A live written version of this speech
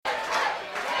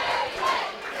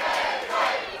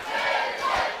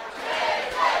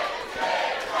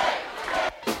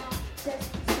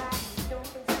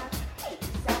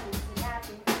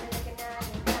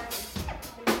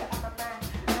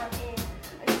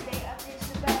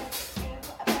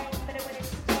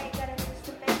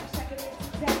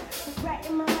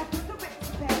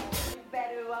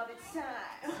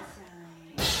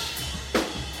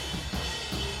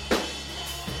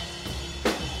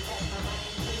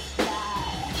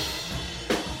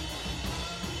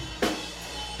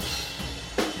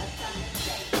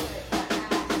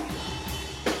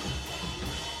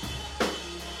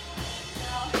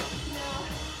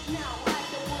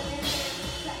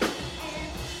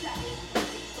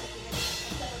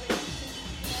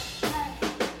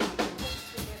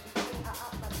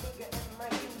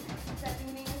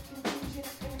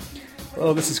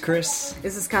Hello, this is Chris.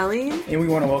 This is Colleen. And we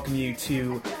want to welcome you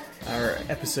to our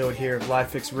episode here of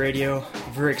Live Fix Radio.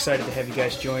 I'm very excited to have you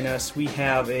guys join us. We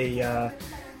have a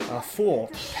full,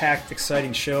 packed,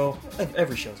 exciting show.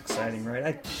 Every show's exciting,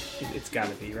 right? It's got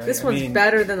to be, right? This one's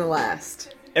better than the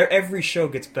last. Every show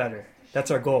gets better. That's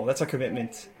our goal. That's our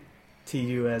commitment to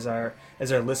you as our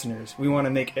listeners. We want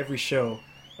to make every show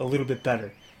a little bit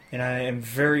better. And I am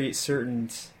very certain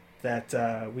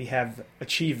that we have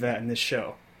achieved that in this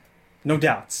show. No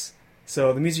doubts.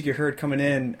 So the music you heard coming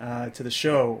in to the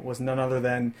show was none other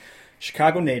than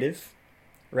Chicago native,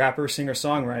 rapper, singer,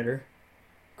 songwriter,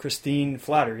 Christine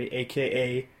Flattery,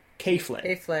 a.k.a. K-Flay.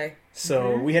 K-Flay.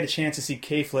 So we had a chance to see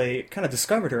K-Flay, kind of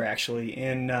discovered her actually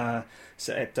at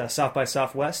South by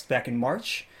Southwest back in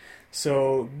March.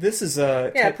 So this is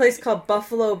a place called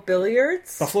Buffalo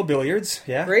Billiards. Buffalo Billiards,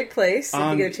 yeah. Great place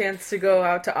if you get a chance to go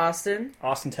out to Austin.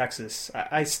 Austin, Texas.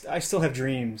 I still have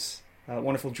dreams.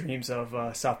 Wonderful dreams of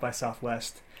South by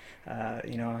Southwest. I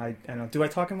know. Do I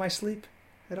talk in my sleep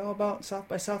at all about South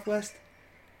by Southwest?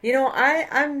 You know,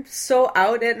 I'm so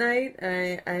out at night.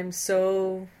 I'm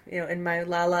so in my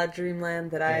la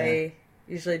dreamland that I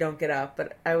usually don't get up.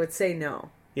 But I would say no.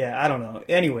 Yeah, I don't know.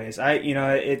 Anyways,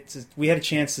 we had a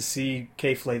chance to see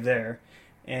K-Flay there,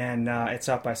 and at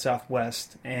South by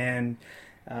Southwest, and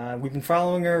we've been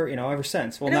following her, ever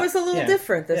since. Well, and it was a little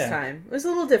different this time. It was a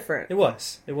little different. It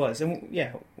was,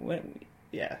 and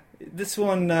this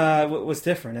one was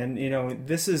different, and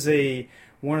this is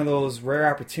one of those rare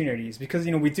opportunities because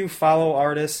we do follow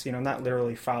artists, not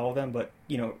literally follow them, but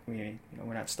we're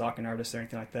not stalking artists or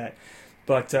anything like that.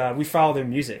 But we follow their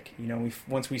music.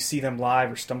 Once we see them live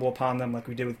or stumble upon them, like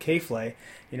we did with K-Flay,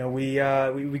 we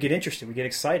get interested, we get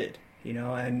excited,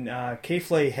 and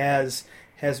K-Flay has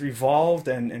evolved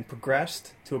and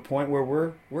progressed to a point where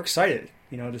we're excited,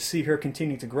 to see her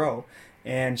continue to grow.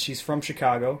 And she's from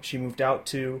Chicago. She moved out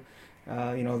to,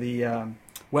 the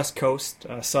West Coast,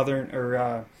 southern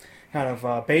or kind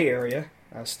of Bay Area.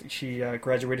 She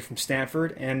graduated from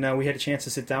Stanford, and we had a chance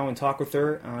to sit down and talk with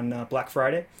her on Black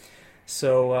Friday.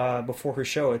 So before her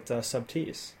show at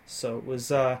Subterranean. So it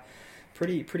was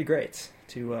pretty great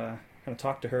to kind of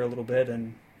talk to her a little bit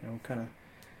and kind of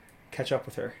catch up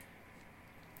with her.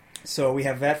 So we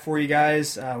have that for you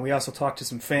guys. We also talked to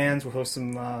some fans. We'll host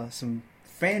some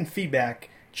fan feedback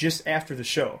just after the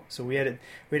show. So we had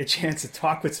a chance to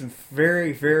talk with some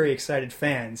very, very excited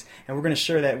fans, and we're going to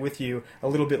share that with you a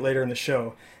little bit later in the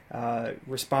show,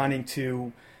 responding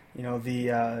to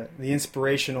the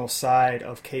inspirational side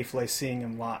of K-Flay seeing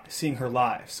her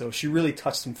live. So she really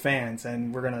touched some fans,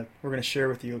 and we're gonna share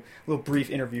with you a little brief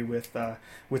interview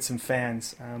with some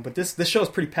fans. But this show is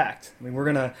pretty packed. I mean, we're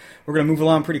gonna move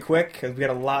along pretty quick because we got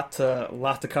a lot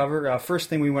to cover. First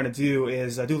thing we want to do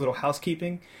is do a little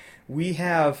housekeeping. We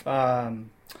have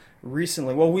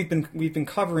recently, we've been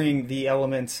covering the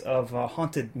elements of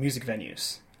haunted music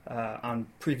venues on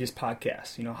previous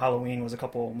podcasts. Halloween was a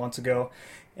couple months ago.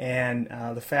 And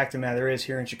the fact of the matter is,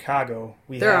 here in Chicago,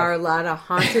 there are a lot of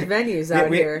haunted venues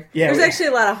out here. Yeah, there's actually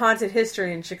a lot of haunted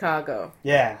history in Chicago.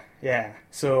 Yeah.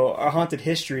 So our haunted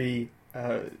history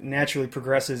naturally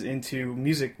progresses into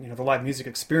music, the live music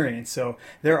experience. So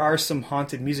there are some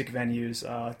haunted music venues,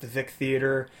 the Vic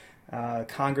Theater,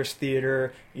 Congress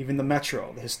Theater, even the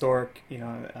Metro, the historic,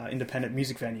 independent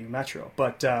music venue, Metro.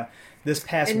 But this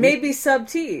past week, maybe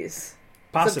Subtees,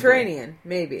 Subterranean,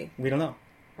 maybe. We don't know.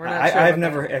 We're not sure. I've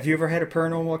never. Have you ever had a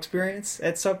paranormal experience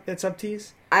at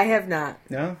Subtees? I have not.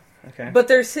 No. Okay. But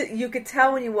you could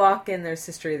tell when you walk in, there's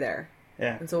history there.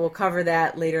 Yeah. And so we'll cover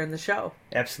that later in the show.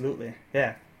 Absolutely.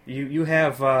 Yeah.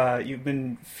 You've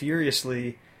been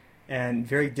furiously and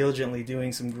very diligently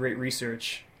doing some great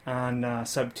research on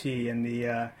Subterranean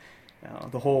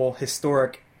and the whole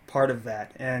historic part of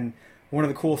that. And one of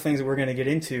the cool things that we're going to get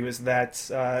into is that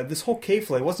this whole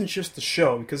K-Flay wasn't just the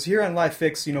show, because here on Live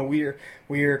Fix,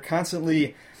 we're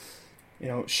constantly,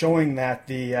 showing that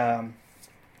the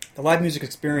live music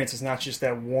experience is not just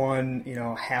that one,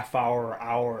 half hour or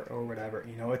hour or whatever.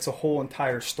 It's a whole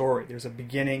entire story. There's a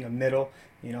beginning, a middle,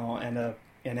 and an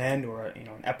end or an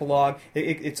epilogue.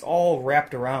 It's all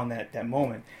wrapped around that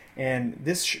moment. And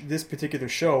this particular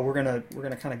show, we're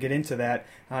gonna kind of get into that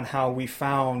on how we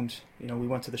found. We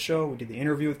went to the show, we did the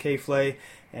interview with K-Flay,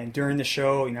 and during the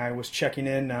show, I was checking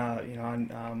in,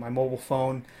 on my mobile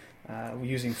phone,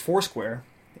 using Foursquare,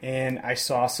 and I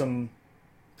saw some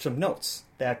notes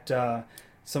that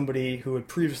somebody who had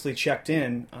previously checked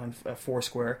in on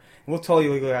Foursquare, and we'll tell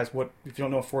you guys if you don't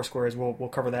know what Foursquare is, we'll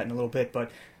cover that in a little bit, but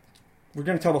we're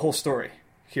going to tell the whole story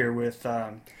here with.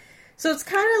 So it's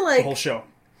kind of like the whole show.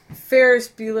 Ferris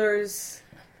Bueller's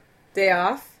Day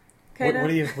Off, kind of. What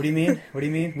do you mean? What do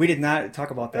you mean? We did not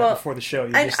talk about that before the show.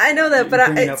 I know that,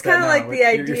 but it's kind of like the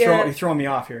idea. You're throwing me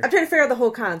off here. I'm trying to figure out the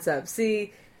whole concept.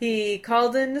 See, he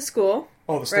called into school.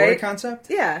 Oh, the story right? concept?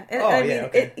 Yeah. And,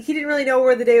 okay. He didn't really know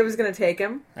where the day was going to take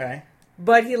him. All right.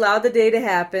 But he allowed the day to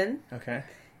happen. Okay.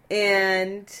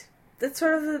 And that's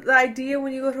sort of the idea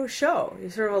when you go to a show. You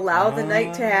sort of allow the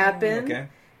night to happen. Okay.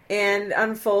 And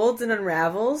unfolds and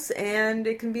unravels, and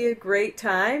it can be a great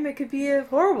time. It could be a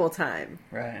horrible time.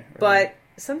 Right. But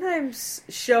sometimes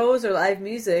shows or live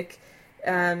music,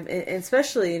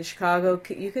 especially in Chicago,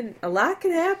 a lot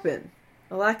can happen.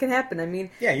 A lot can happen. I mean,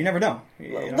 yeah, you never know.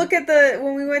 Look at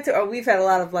when we went to. We've had a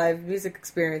lot of live music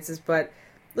experiences, but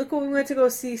look when we went to go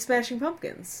see Smashing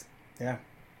Pumpkins. Yeah.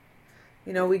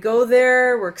 We go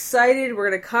there, we're excited, we're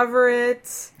going to cover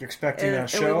it. You're expecting a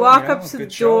show. And we walk up to the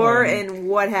door, and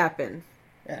what happened?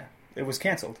 Yeah, it was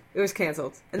canceled. It was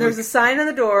canceled. And there was a sign on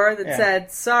the door that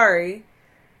said, sorry,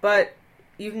 but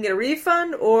you can get a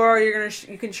refund, or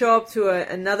you can show up to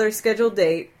another scheduled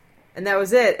date. And that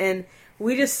was it. And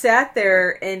we just sat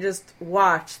there and just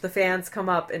watched the fans come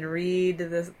up and read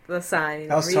the sign.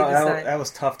 That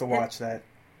was tough to watch that.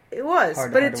 It was,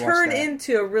 but it turned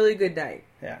into a really good night.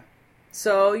 Yeah.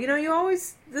 So, you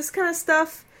always, this kind of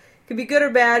stuff can be good or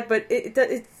bad, but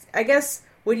it's, I guess,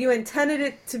 what you intended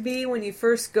it to be when you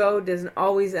first go doesn't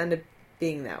always end up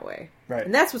being that way. Right.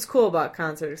 And that's what's cool about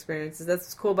concert experiences. That's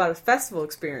what's cool about festival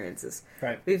experiences.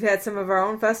 Right. We've had some of our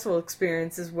own festival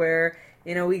experiences where,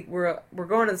 we're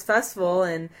going to this festival,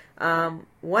 and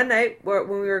one night when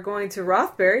we were going to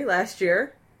Rothbury last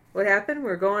year, what happened? We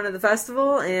were going to the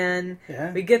festival, and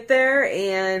we get there,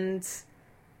 and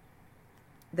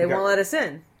they won't let us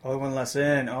in. Oh, they won't let us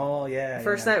in. Oh, yeah. The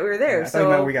first night we were there. Yeah, I thought you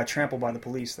meant we got trampled by the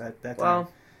police that time.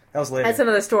 Well, that was later. That's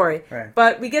another story. Right.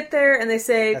 But we get there, and they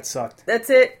say, that sucked. That's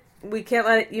it. We can't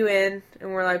let you in.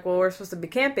 And we're like, well, we're supposed to be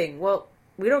camping. Well,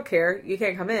 we don't care. You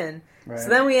can't come in. Right. So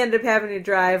then we ended up having to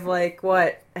drive,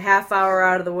 a half hour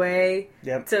out of the way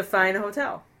to find a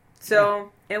hotel.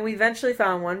 So, and we eventually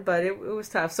found one, but it was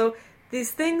tough. So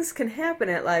these things can happen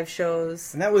at live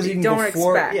shows, and that was even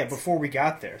before. Expect. Yeah, before we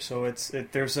got there. So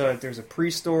there's a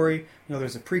pre-story.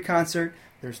 There's a pre-concert.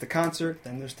 There's the concert.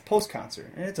 Then there's the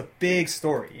post-concert, and it's a big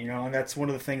story. And that's one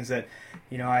of the things that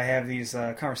I have these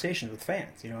conversations with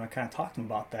fans. I kind of talk to them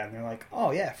about that, and they're like,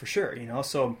 "Oh yeah, for sure."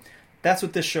 So that's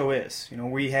what this show is.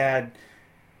 We had.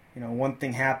 One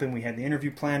thing happened. We had the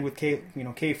interview planned with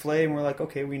Flay, and we're like,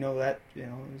 okay, we know that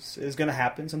is going to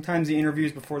happen. Sometimes the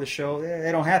interviews before the show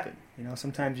they don't happen.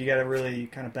 Sometimes you got to really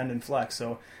kind of bend and flex.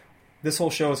 So this whole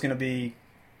show is going to be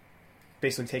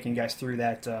basically taking you guys through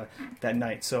that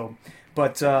night. So,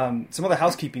 but some other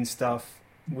housekeeping stuff.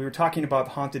 We were talking about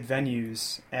haunted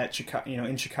venues at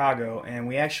in Chicago, and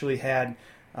we actually had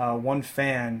one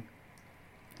fan.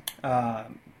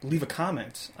 Leave a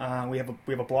comment. We have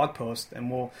a blog post,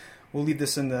 and we'll leave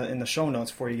this in the show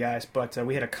notes for you guys. But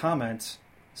we had a comment.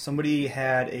 Somebody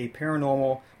had a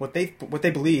paranormal, what they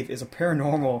believe is a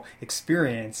paranormal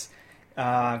experience.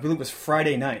 I believe it was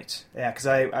Friday night. Yeah,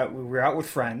 because we were out with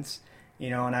friends,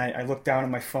 and I looked down at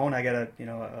my phone. I got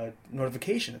a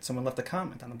notification that someone left a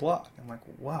comment on the blog. I'm like,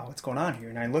 wow, what's going on here?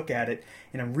 And I look at it,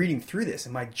 and I'm reading through this,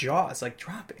 and my jaw is like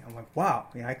dropping. I'm like, wow,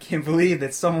 I can't believe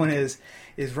that someone is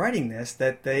writing this.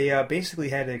 That they basically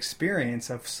had an experience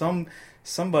of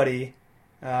somebody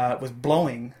was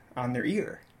blowing on their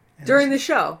ear during the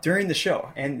show. During the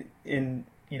show, and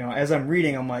as I'm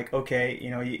reading, I'm like, okay,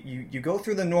 you go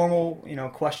through the normal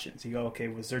questions. You go, okay,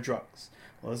 was there drugs?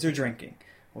 Was there drinking?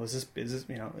 Was this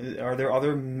are there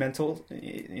other mental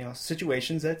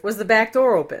situations that was the back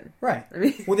door open? Right.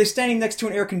 Were they standing next to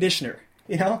an air conditioner?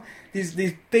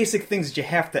 These basic things that you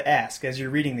have to ask as you're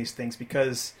reading these things,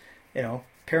 because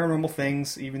paranormal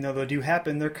things, even though they do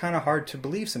happen, they're kind of hard to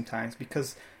believe sometimes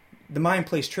because the mind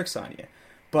plays tricks on you.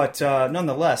 But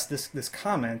nonetheless, this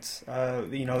comment,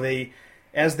 they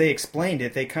as they explained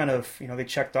it, they kind of they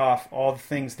checked off all the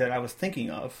things that I was thinking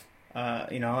of,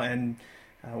 and.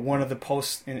 One of the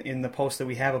posts in the post that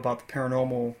we have about the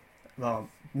paranormal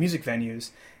music venues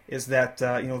is that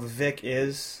the Vic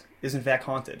is in fact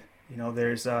haunted.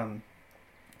 There's I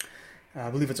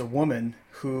believe it's a woman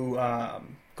who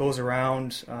goes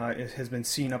around, has been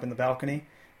seen up in the balcony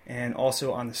and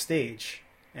also on the stage,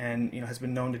 and has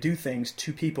been known to do things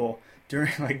to people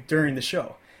during the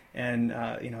show. And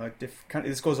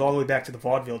this goes all the way back to the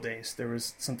vaudeville days. There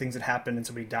was some things that happened, and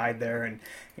somebody died there, and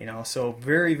so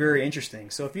very, very interesting.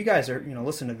 So if you guys are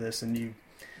listening to this and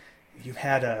you've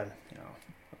had a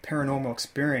paranormal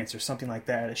experience or something like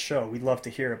that at a show, we'd love to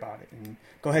hear about it. And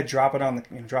go ahead, drop it on the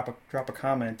drop a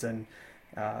comment, and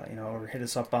or hit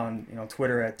us up on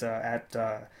Twitter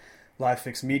at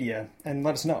LiveFix Media and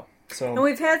let us know. So, and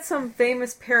we've had some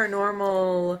famous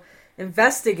paranormal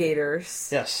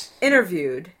investigators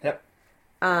interviewed. Yep.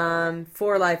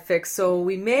 For LiveFix. So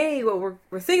we may, what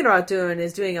we're thinking about doing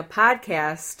is doing a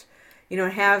podcast,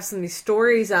 have some of these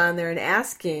stories on there and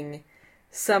asking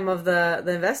some of the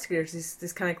investigators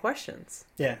these kind of questions.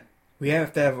 Yeah. We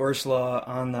have to have Ursula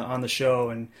on the show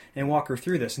and walk her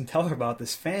through this and tell her about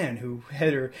this fan who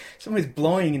had somebody's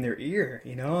blowing in their ear,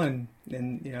 and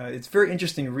it's very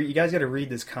interesting to read. You guys got to read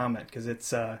this comment because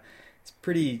it's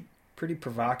pretty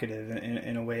provocative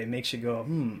in a way. It makes you go,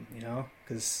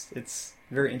 because it's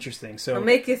very interesting. So it'll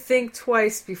make you think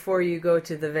twice before you go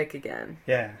to the Vic again.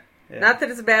 Yeah. Not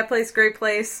that it's a bad place, great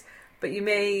place, but you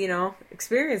may,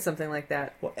 experience something like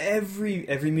that. Well,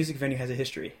 every music venue has a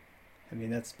history. I mean,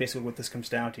 that's basically what this comes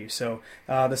down to. So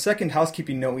the second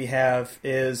housekeeping note we have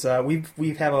is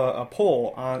we have a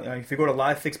poll. If you go to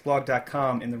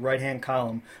livefixblog.com, in the right-hand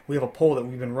column, we have a poll that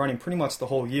we've been running pretty much the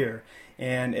whole year.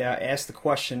 And ask the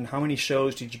question, how many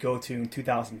shows did you go to in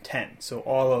 2010? So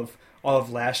all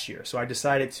of last year. So I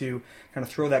decided to kind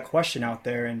of throw that question out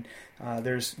there. And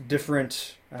there's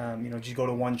different, did you go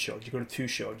to one show? Did you go to two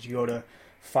shows? Did you go to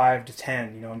 5 to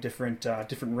 10, in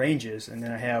different ranges? And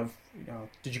then I have,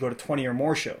 did you go to 20 or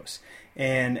more shows?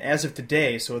 And as of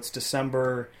today, so it's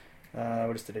December,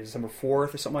 what is today? December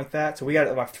 4th or something like that. So we got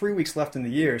about 3 weeks left in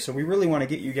the year. So we really want to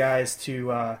get you guys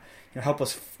to help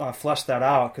us flesh that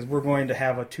out, because we're going to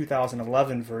have a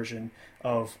 2011 version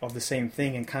of the same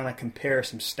thing and kind of compare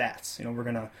some stats. We're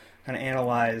going to kind of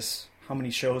analyze how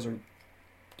many shows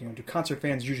do concert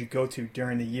fans usually go to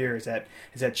during the year. Is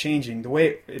that changing? The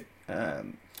way it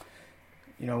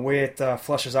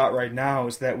fleshes out right now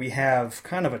is that we have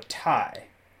kind of a tie,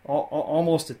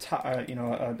 almost a tie,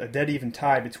 a dead even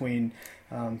tie between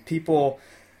people.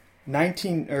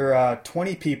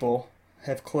 20 people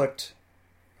have clicked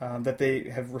that they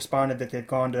have responded that they've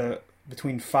gone to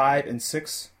between 5 and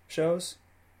 6 shows,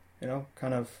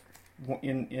 kind of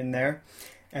in there,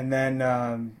 and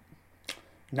then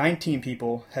 19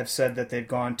 people have said that they've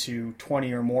gone to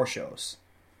 20 or more shows.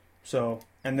 So,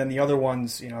 and then the other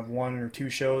ones, have 1 or 2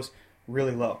 shows,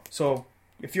 really low. So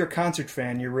if you're a concert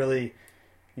fan, you're really,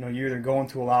 you're either going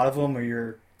to a lot of them or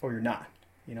you're not,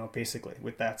 basically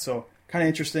with that. So kind of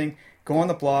interesting. Go on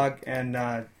the blog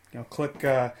and click,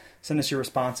 send us your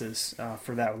responses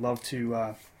for that. Would love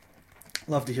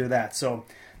to hear that. So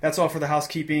that's all for the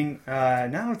housekeeping.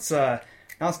 Now it's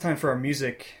time for our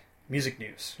music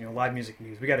news. Live music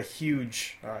news. We got a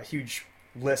huge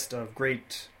list of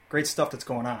great stuff that's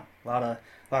going on. A lot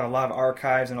of live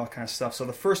archives and all kind of stuff. So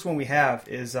the first one we have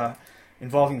is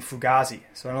involving Fugazi.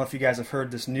 So I don't know if you guys have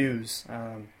heard this news.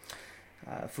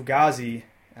 Fugazi,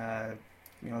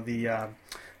 the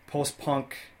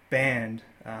post-punk band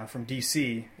from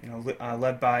DC,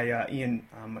 led by Ian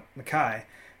Mackay,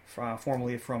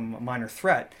 formerly from Minor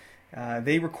Threat.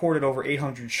 They recorded over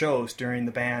 800 shows during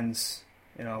the band's,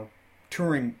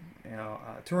 touring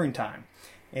time.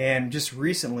 And just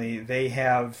recently, they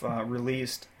have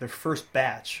released their first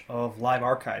batch of live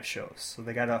archive shows. So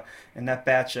they got and that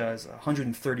batch is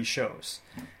 130 shows.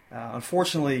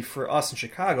 Unfortunately for us in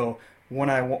Chicago, when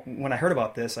I heard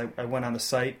about this, I went on the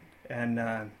site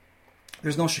and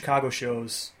there's no Chicago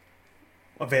shows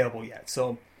available yet.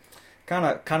 So kind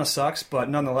of sucks, but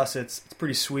nonetheless, it's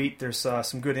pretty sweet. There's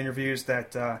some good interviews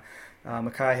that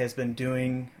Mackay has been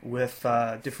doing with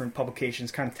different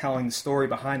publications, kind of telling the story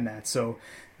behind that. So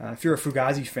if you're a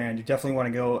Fugazi fan, you definitely want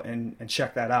to go and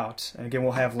check that out. And again,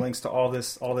 we'll have links to all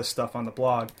this stuff on the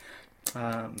blog.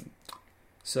 Colleen,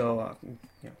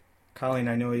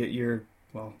 I know you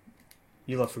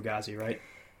love Fugazi, right?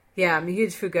 Yeah, I'm a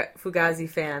huge Fugazi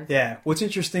fan. Yeah. What's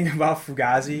interesting about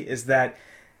Fugazi is that,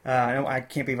 I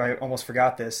can't believe I almost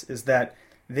forgot this, is that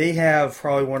they have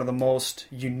probably one of the most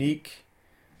unique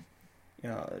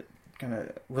kind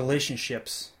of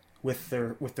relationships with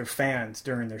their fans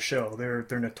during their show.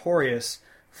 They're notorious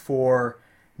for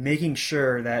making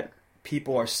sure that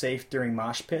people are safe during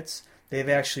mosh pits. They've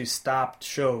actually stopped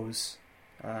shows,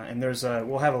 and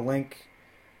we'll have a link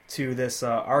to this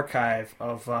archive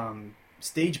of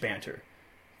stage banter.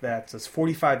 That's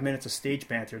 45 minutes of stage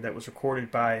banter that was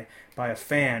recorded by a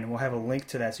fan. We'll have a link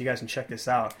to that so you guys can check this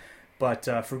out. But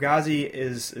Fugazi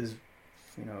is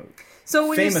So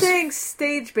when famous. You're saying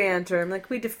stage banter, can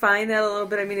we define that a little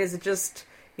bit? I mean, is it just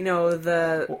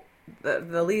the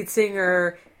lead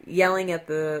singer yelling at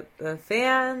the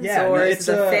fans, or is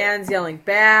it the fans yelling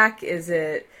back? Is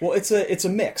it? Well, it's a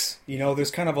mix.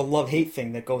 There's kind of a love-hate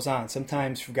thing that goes on.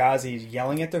 Sometimes Fugazi is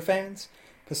yelling at their fans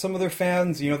because some of their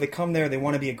fans, they come there, they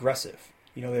want to be aggressive.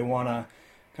 They want to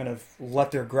kind of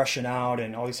let their aggression out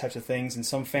and all these types of things. And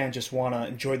some fans just want to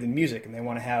enjoy the music and they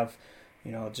want to have,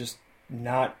 just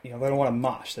not, they don't want to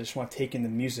mosh. They just want to take in the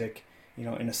music, in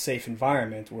a safe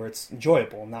environment where it's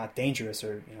enjoyable, not dangerous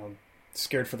or,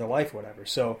 scared for their life or whatever.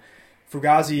 So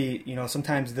Fugazi,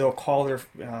 sometimes they'll call their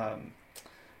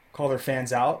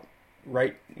fans out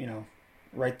right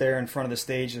there in front of the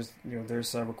stage.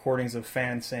 There's recordings of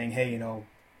fans saying, hey,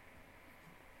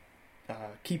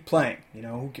 keep playing.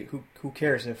 Who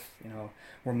cares if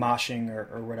we're moshing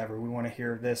or whatever? We want to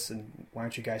hear this, and why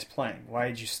aren't you guys playing? Why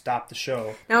did you stop the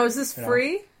show? Now, is this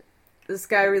free? This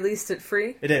guy released it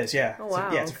free? It is, yeah. Oh,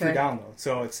 wow. It's a free download.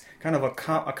 So it's kind of a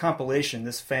compilation.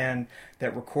 This fan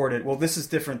that recorded. Well, this is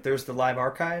different. There's the live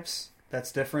archives.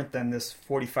 That's different than this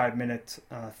 45-minute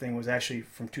thing. Was actually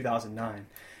from 2009,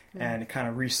 and it kind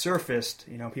of resurfaced.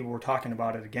 People were talking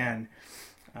about it again.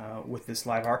 With this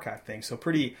live archive thing, so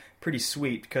pretty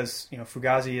sweet because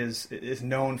Fugazi is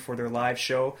known for their live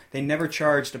show. They never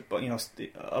charged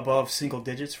above single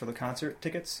digits for the concert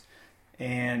tickets,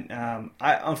 and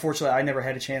unfortunately I never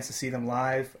had a chance to see them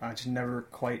live. Just never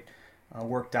quite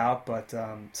worked out. But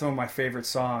some of my favorite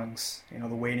songs, The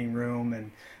Waiting Room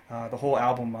and the whole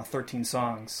album, 13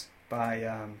 songs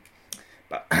by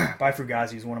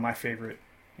Fugazi is one of my favorite,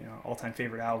 all-time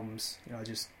favorite albums.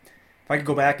 If I could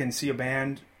go back and see a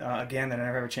band again that I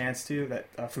never have a chance to,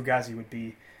 that Fugazi would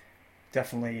be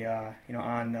definitely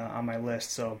on my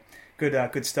list. So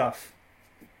good stuff.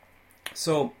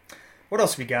 So what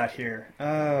else we got here?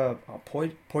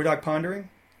 Poi Dog Pondering,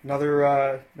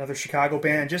 another Chicago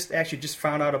band. Just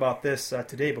found out about this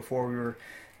today before we were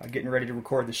getting ready to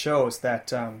record the show. Is that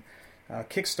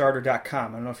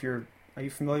Kickstarter.com? I don't know if are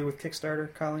you familiar with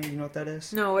Kickstarter, Colleen? You know what that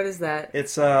is? No, what is that?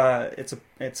 It's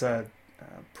a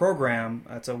program.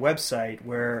 It's a website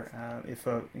where if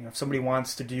somebody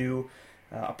wants to do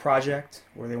a project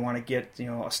or they want to get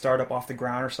a startup off the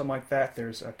ground or something like that,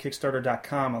 there's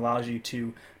Kickstarter.com allows you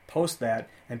to post that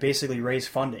and basically raise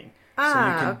funding.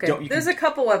 Okay. There's a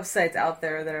couple websites out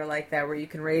there that are like that where you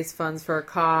can raise funds for a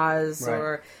cause, right,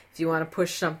 or if you want to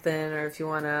push something, or if you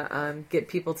want to get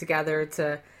people together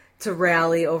to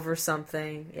rally over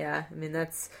something. Yeah, I mean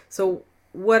that's so.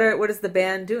 What is the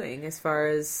band doing as far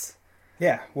as?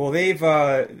 Yeah, well, they've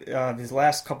these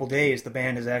last couple days, the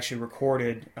band has actually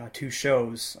recorded 2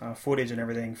 shows, footage and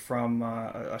everything from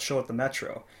a show at the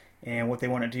Metro. And what they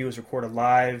want to do is record a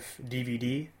live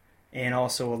DVD and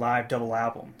also a live double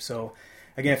album. So,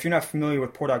 again, if you're not familiar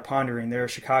with Poi Dog Pondering, they're a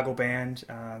Chicago band.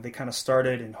 They kind of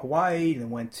started in Hawaii,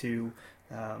 then went to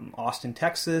Austin,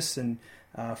 Texas, and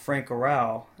Frank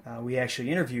Oral. We actually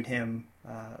interviewed him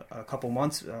a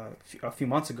few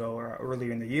months ago or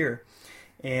earlier in the year.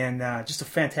 And just a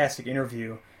fantastic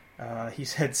interview. He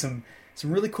said some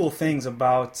really cool things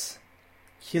about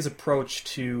his approach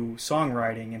to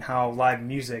songwriting and how live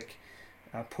music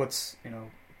puts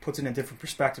it in a different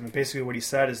perspective. And basically, what he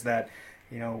said is that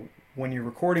when you're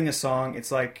recording a song,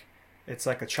 it's like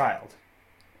a child,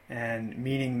 and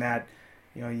meaning that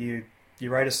you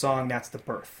write a song, that's the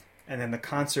birth, and then the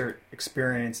concert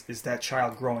experience is that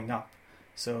child growing up.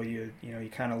 So you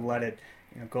kind of let it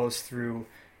goes through.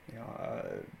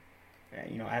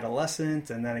 Adolescent,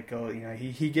 and then it goes.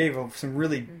 He gave some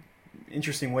really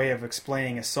interesting way of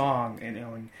explaining a song,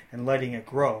 and letting it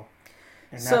grow.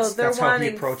 And so they're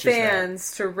wanting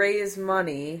fans to raise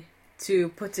money to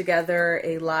put together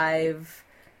a live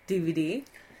DVD.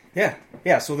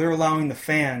 Yeah. So they're allowing the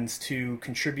fans to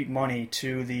contribute money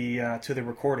to the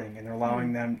recording, and they're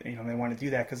allowing them. They want to do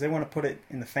that because they want to put it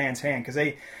in the fans' hand because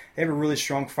they have a really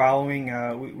strong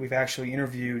following. We've actually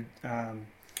interviewed.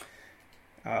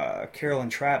 Carolyn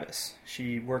Travis.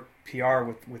 She worked PR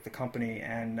with the company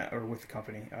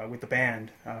with the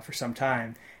band for some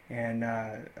time, and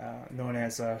known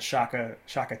as Shaka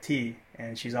T,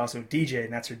 and she's also a DJ,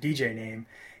 and that's her DJ name.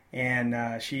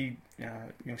 And she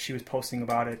was posting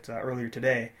about it earlier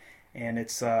today, and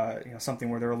it's something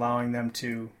where they're allowing them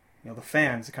to the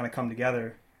fans to kind of come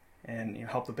together and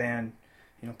help the band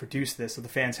produce this, so the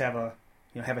fans have a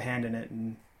hand in it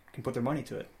and can put their money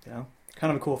to it. Kind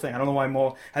of a cool thing. I don't know why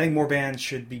I think more bands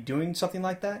should be doing something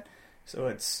like that. So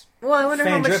it's I wonder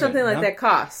how much something like that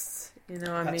costs.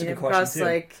 That's it costs too.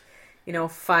 Like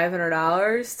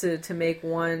 $500 to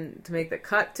make the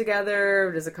cut together.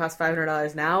 Or does it cost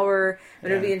 $500 an hour?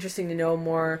 But it'd be interesting to know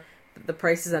more the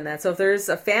prices on that. So if there's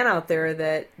a fan out there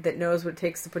that knows what it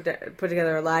takes to put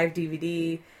together a live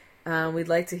DVD, we'd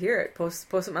like to hear it. Post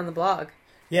them on the blog.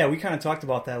 Yeah, we kind of talked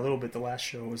about that a little bit. The last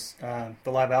show was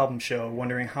the live album show,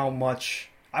 wondering how much.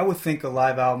 I would think a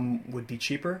live album would be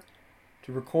cheaper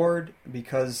to record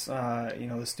because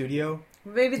the studio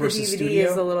Maybe the DVD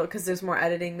is a little, because there's more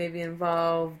editing maybe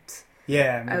involved.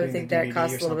 Yeah, I would think that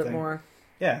costs a little bit more.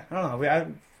 Yeah, I don't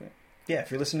know.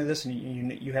 If you're listening to this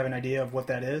and you have an idea of what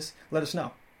that is, let us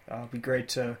know. It'd be great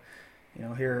to,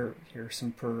 hear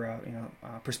some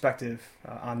perspective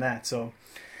on that. So,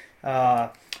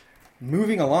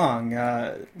 moving along,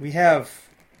 we have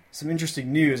some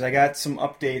interesting news. I got some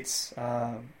updates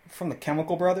from the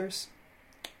Chemical Brothers.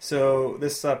 So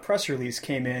this press release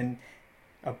came in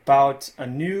about a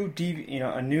new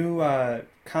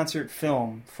concert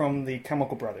film from the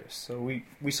Chemical Brothers. So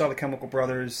we saw the Chemical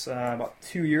Brothers about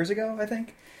 2 years ago, I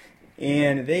think,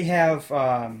 and they have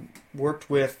worked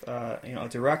with a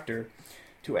director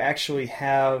to actually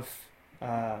have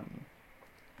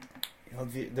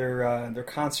their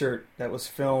concert that was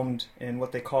filmed in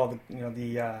what they call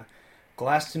the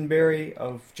Glastonbury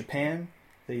of Japan,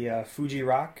 the Fuji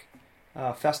Rock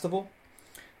Festival.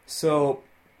 So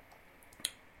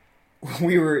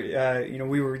we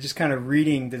were just kind of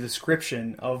reading the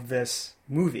description of this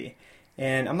movie,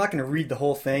 and I'm not going to read the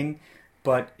whole thing,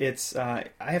 but it's I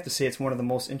have to say it's one of the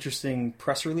most interesting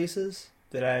press releases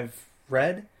that I've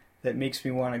read that makes me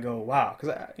want to go wow,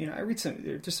 because I read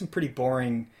some pretty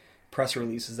boring press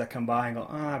releases that come by and go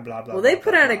blah blah. Well, they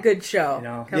put on a good show.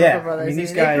 Chemical Brothers. I mean,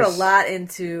 these guys, they put a lot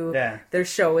into their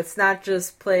show. It's not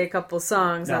just play a couple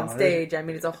songs on stage. I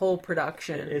mean, it's a whole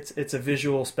production. It's a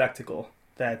visual spectacle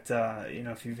that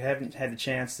if you haven't had the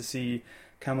chance to see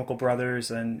Chemical Brothers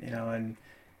and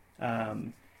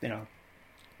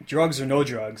drugs or no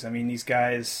drugs. I mean, these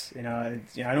guys. I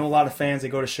know a lot of fans. They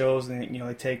go to shows and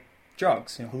they take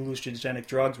drugs. Hallucinogenic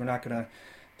drugs. We're not going to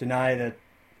deny that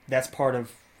that's part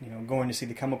of going to see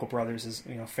the Chemical Brothers. Is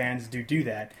fans do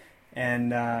that,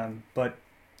 and but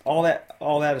all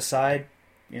that aside,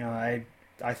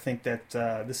 I think that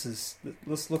this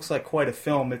looks like quite a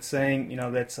film. It's saying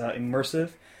that's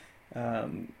immersive,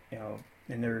 and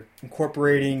they're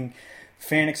incorporating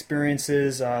fan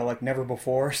experiences like never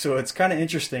before. So it's kind of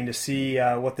interesting to see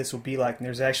what this will be like. And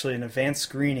there's actually an advanced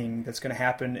screening that's going to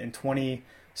happen in 20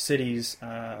 cities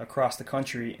across the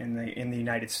country in the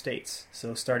United States.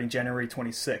 So starting January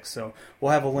 26th. So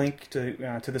we'll have a link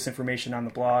to this information on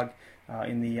the blog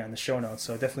in the show notes.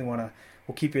 So definitely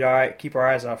we'll keep our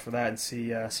eyes out for that and see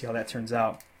how that turns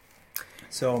out.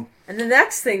 So, and the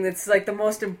next thing that's like the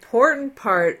most important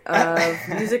part of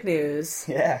music news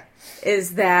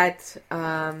is that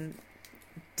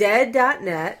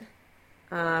Dead.net,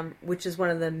 which is one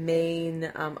of the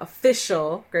main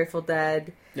official Grateful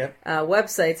Dead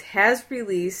websites, has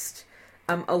released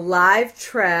a live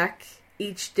track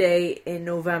each day in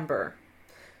November.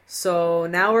 So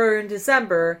now we're in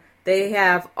December. They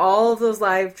have all of those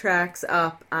live tracks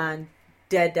up on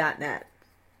Dead.net.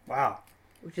 Wow.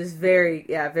 Which is very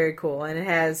cool. And it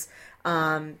has,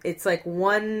 it's like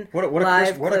one what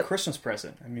a Christmas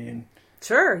present. I mean...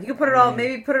 Sure, you can put it all,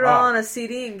 maybe put it all on a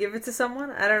CD and give it to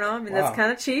someone. I don't know. I mean, that's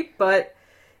kind of cheap, but,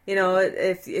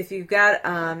 if you've got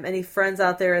any friends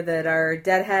out there that are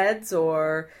Deadheads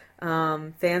or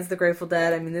fans of the Grateful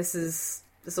Dead, I mean, this is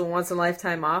a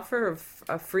once-in-a-lifetime offer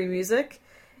of free music.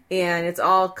 And it's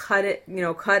all cut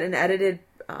and edited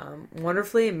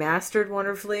wonderfully and mastered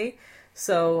wonderfully.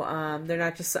 So they're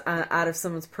not just out of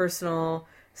someone's personal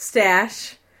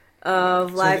stash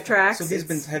of live tracks. So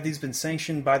have these been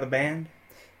sanctioned by the band?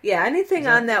 Yeah, anything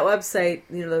on that website,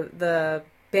 the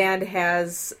band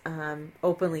has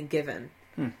openly given.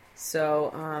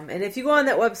 So, and if you go on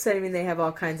that website, I mean, they have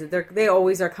all kinds of. They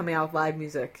always are coming out with live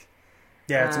music.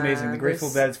 Yeah, it's amazing. The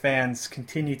Grateful Dead fans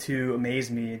continue to amaze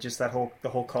me. Just the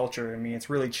whole culture. I mean, it's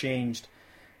really changed.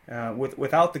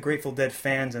 Without the Grateful Dead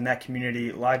fans and that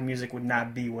community, live music would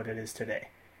not be what it is today.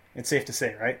 It's safe to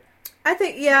say, right? I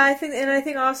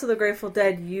think also the Grateful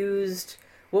Dead used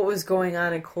what was going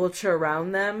on in culture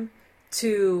around them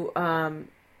to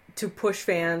push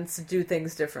fans to do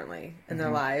things differently in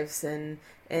their lives and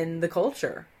the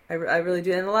culture. I really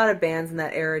do, and a lot of bands in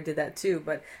that era did that too.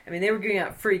 But I mean, they were giving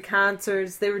out free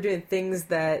concerts. They were doing things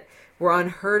that were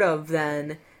unheard of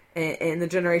then in the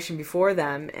generation before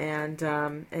them, and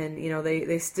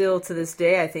they still to this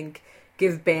day, I think,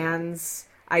 give bands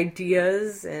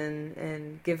ideas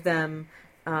and give them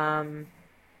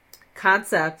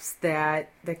concepts that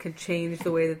can change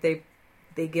the way that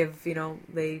they give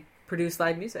they produce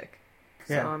live music.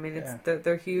 So I mean,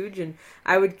 they're huge, and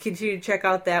I would continue to check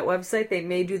out that website. They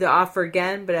may do the offer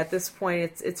again, but at this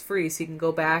point, it's free, so you can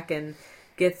go back and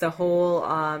get the whole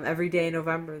every day in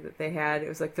November that they had. It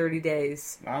was like 30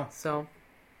 days. Wow! So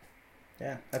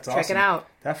yeah, that's awesome. Check it out.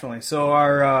 Definitely. So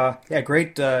our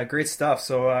great stuff.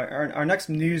 So our next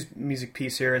music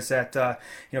piece here is that a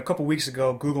couple weeks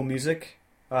ago, Google Music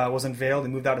was unveiled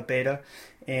and moved out of beta,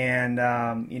 and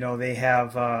they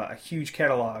have a huge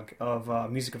catalog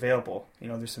of music available.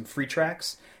 There's some free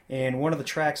tracks, and one of the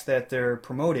tracks that they're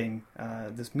promoting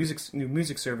this new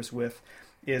music service with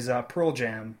is Pearl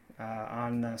Jam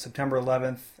on September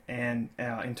 11th and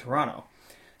in Toronto.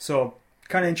 So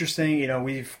kind of interesting.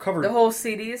 We've covered the whole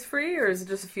CD is free, or is it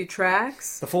just a few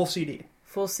tracks? The full CD.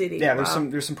 Full CD. Yeah, wow.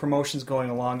 there's some promotions going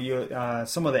along.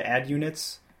 Some of the ad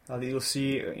units that you'll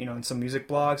see, in some music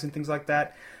blogs and things like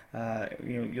that.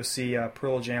 You'll see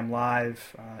Pearl Jam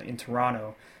live in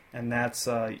Toronto, and that's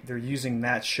they're using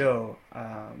that show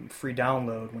free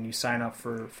download when you sign up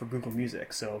for Google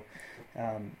Music. So,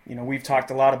 we've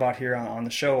talked a lot about here on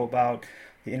the show about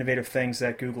the innovative things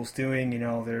that Google's doing.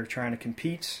 They're trying to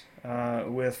compete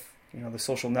with the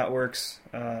social networks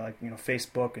like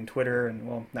Facebook and Twitter, and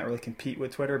well, not really compete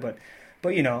with Twitter, but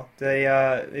they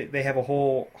have a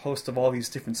whole host of all these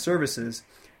different services.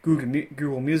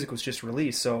 Google Music was just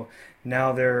released, so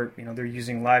now they're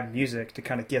using live music to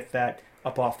kind of get that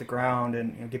up off the ground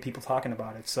and get people talking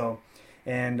about it. So,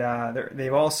 and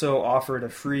they've also offered a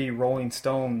free Rolling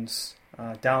Stones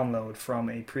download from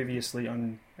a previously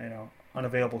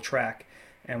unavailable track,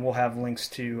 and we'll have links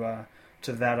to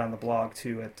that on the blog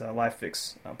too at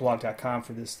livefixblog.com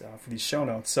for these show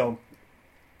notes. So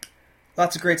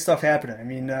lots of great stuff happening. I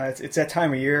mean, it's that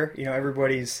time of year.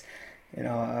 Everybody's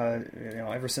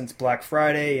ever since Black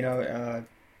Friday, a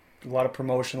lot of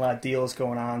promotion, a lot of deals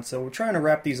going on. So we're trying to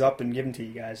wrap these up and give them to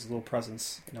you guys as little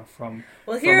presents,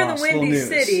 here in the Windy news,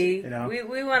 City,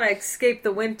 we want to escape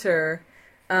the winter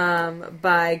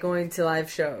by going to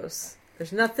live shows.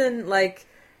 There's nothing like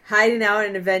hiding out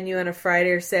in a venue on a Friday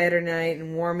or Saturday night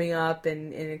and warming up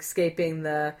and escaping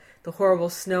the horrible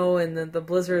snow and the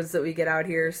blizzards that we get out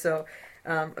here. So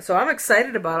I'm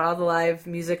excited about all the live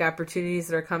music opportunities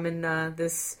that are coming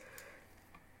this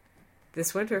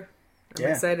winter. I'm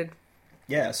excited.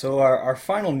 Yeah, so our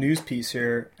final news piece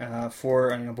here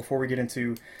before we get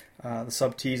into the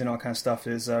sub-Ts and all kind of stuff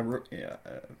is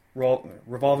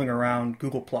revolving around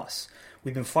Google+.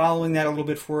 We've been following that a little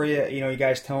bit for you. You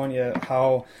guys telling you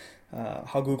how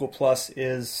Google Plus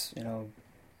is.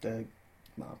 The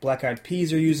Black Eyed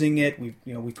Peas are using it.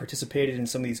 We participated in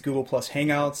some of these Google Plus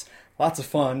Hangouts. Lots of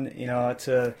fun.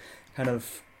 To kind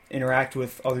of interact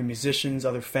with other musicians,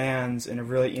 other fans in a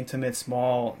really intimate,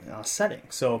 small setting.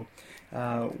 So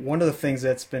one of the things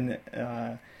that's been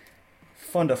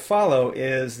fun to follow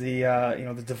is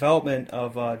the development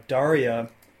of Daria.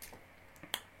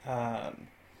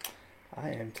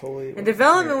 I am totally... And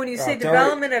development, when you say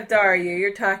development of Daria,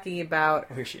 you're talking about...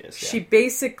 Oh, here she is. Yeah. She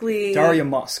basically... Daria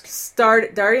Musk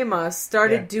started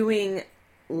doing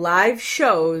live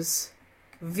shows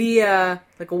via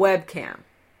like a webcam.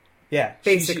 Yeah.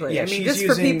 Basically. Just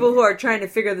for people who are trying to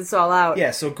figure this all out.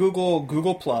 Yeah, so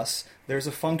Google Plus, there's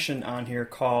a function on here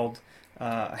called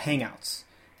Hangouts.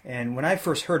 And when I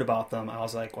first heard about them, I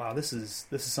was like, wow, this is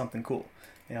something cool.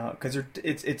 Because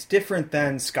it's different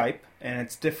than Skype, and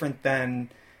it's different than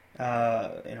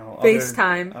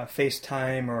FaceTime,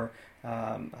 FaceTime or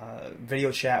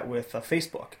video chat with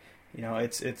Facebook.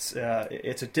 It's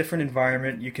a different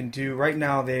environment. You can do right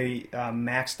now. They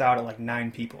maxed out at like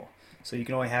 9 people, so you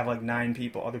can only have like 9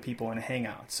 people, other people in a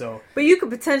hangout. But you could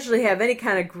potentially have any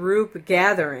kind of group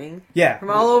gathering, from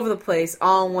all over the place,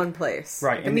 all in one place,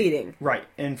 right? A meeting, right?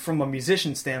 And from a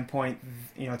musician standpoint,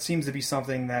 it seems to be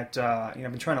something that I've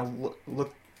been trying to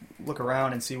look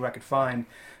around and see what I could find.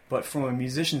 But from a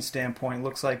musician standpoint, it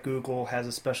looks like Google has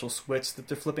a special switch that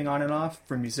they're flipping on and off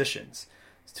for musicians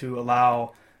to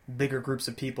allow bigger groups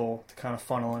of people to kind of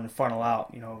funnel in and funnel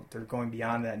out. They're going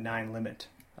beyond that 9 limit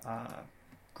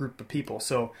group of people.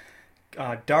 So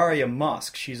Daria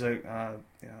Musk, she's a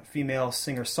female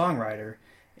singer-songwriter,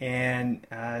 and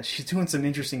she's doing some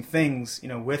interesting things,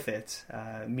 with it,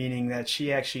 meaning that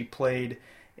she actually played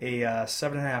a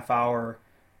 7.5-hour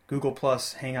Google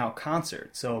Plus Hangout concert.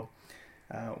 So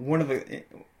one of the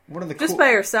just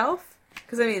by herself,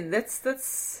 because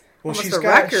that's well, almost she's a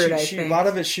got record. she, a lot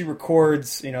of it she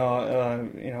records, in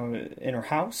her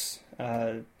house,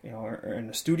 or in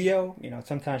the studio.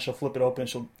 Sometimes she'll flip it open,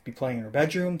 she'll be playing in her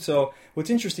bedroom. So what's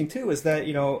interesting too is that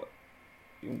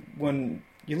when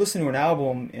you listen to an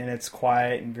album and it's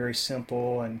quiet and very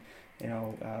simple, and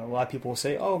a lot of people will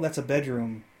say, "Oh, that's a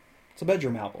bedroom. It's a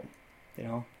bedroom album."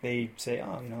 They say,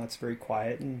 "Oh, it's very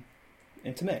quiet and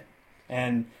intimate."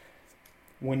 And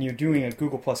when you're doing a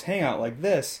Google Plus Hangout like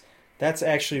this, that's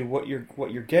actually what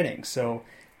you're getting. So,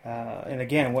 and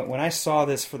again, when I saw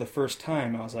this for the first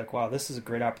time, I was like, "Wow, this is a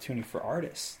great opportunity for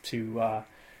artists to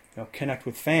connect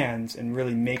with fans and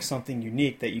really make something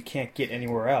unique that you can't get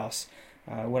anywhere else."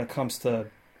 When it comes to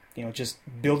just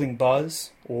building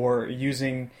buzz or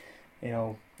using,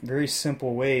 very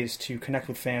simple ways to connect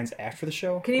with fans after the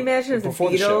show. Can you imagine if the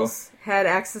Beatles had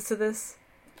access to this?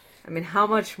 I mean, how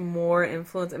much more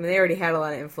influence? I mean, they already had a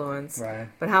lot of influence, right?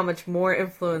 But how much more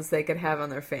influence they could have on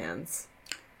their fans?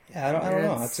 Yeah, I don't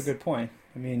know. That's a good point.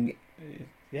 I mean,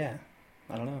 yeah,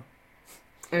 I don't know.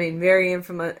 I mean, very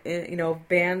infamous,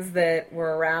 bands that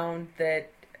were around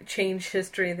that changed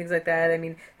history and things like that. I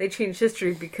mean, they changed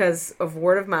history because of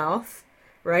word of mouth,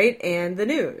 right? And the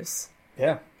news.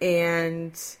 Yeah.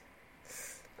 And,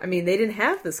 I mean, they didn't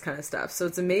have this kind of stuff. So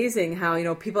it's amazing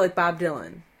how, people like Bob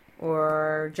Dylan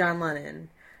or John Lennon,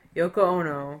 Yoko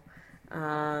Ono,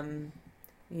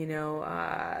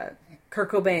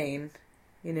 Kurt Cobain,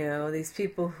 these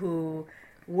people who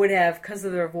would have, because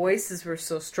of their voices were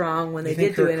so strong when they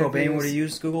did do interviews. Kurt Cobain would have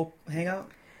used Google Hangout?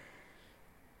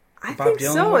 I think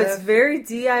so. It's very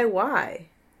DIY.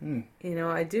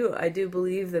 I do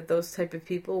believe that those type of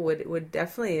people would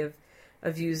definitely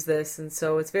have used this, and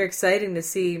so it's very exciting to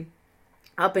see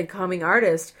up and coming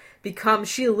artist become.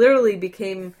 She literally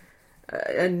became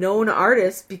a known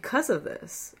artist because of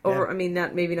this. I mean,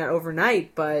 maybe not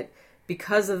overnight, but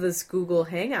because of this Google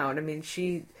Hangout. I mean,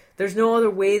 there's no other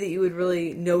way that you would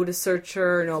really know to search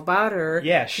her or know about her.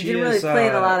 Yeah, she didn't really play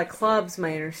in a lot of clubs,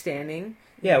 my understanding.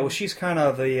 Yeah, well, she's kind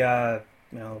of the,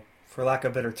 for lack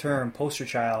of a better term, poster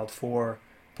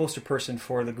person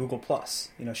for the Google Plus.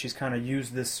 She's kind of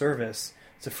used this service.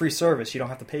 It's a free service. You don't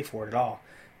have to pay for it at all,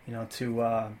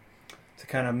 to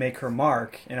kind of make her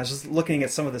mark. And I was just looking at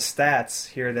some of the stats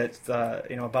here that,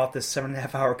 about this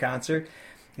 7.5-hour concert.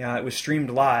 It was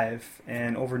streamed live,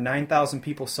 and over 9,000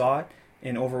 people saw it,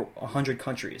 and over 100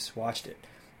 countries watched it.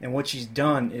 And what she's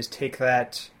done is take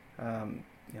that...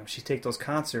 she's take those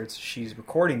concerts, she's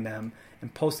recording them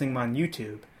and posting them on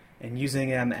YouTube and using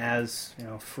them as,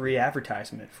 free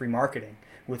advertisement, free marketing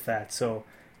with that. So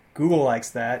Google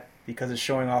likes that because it's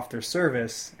showing off their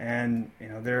service, and,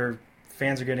 their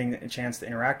fans are getting a chance to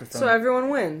interact with them. So everyone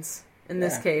wins in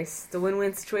this case. The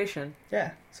win-win situation.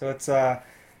 Yeah. So it's,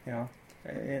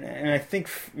 and I think,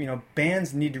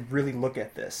 bands need to really look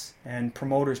at this, and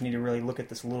promoters need to really look at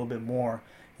this a little bit more.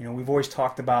 We've always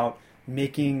talked about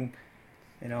making...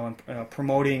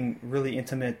 promoting really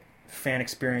intimate fan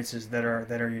experiences that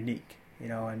are unique,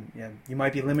 and you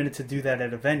might be limited to do that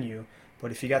at a venue,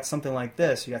 but if you got something like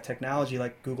this, you got technology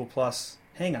like Google Plus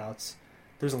Hangouts,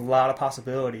 there's a lot of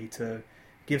possibility to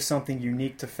give something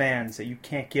unique to fans that you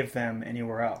can't give them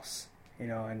anywhere else,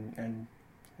 and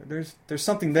there's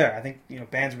something there. I think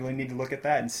bands really need to look at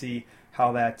that and see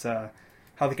how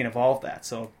they can evolve that.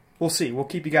 So we'll see. We'll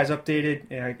keep you guys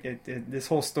updated. This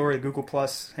whole story, Google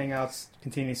Plus Hangouts,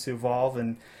 continues to evolve,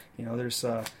 and there's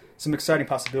some exciting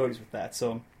possibilities with that.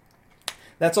 So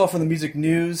that's all for the music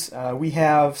news. We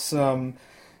have some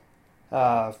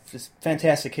just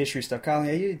fantastic history stuff.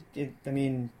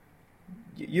 Colin,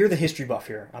 you're the history buff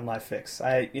here on Live Fix.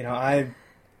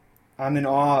 I'm in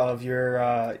awe of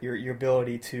your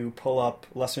ability to pull up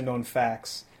lesser known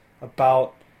facts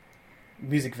about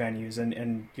music venues,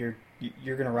 and you're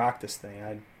going to rock this thing.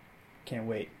 I can't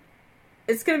wait.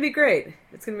 It's going to be great.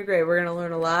 We're going to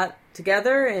learn a lot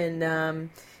together, and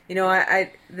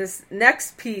this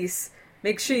next piece,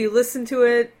 make sure you listen to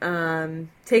it,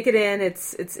 take it in.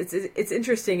 It's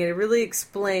interesting, and it really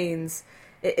explains.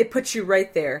 It puts you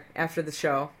right there after the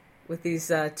show with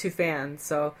these two fans.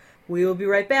 So we will be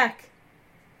right back.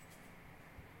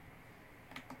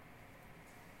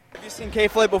 Have you seen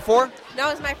K-Flay before? No,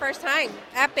 it was my first time.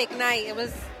 Epic night. It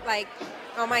was like,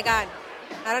 oh my God.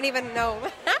 I don't even know.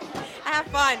 I had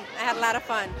fun. I had a lot of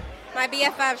fun. My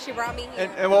BFF, she brought me here.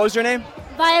 And what was your name?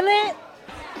 Violet.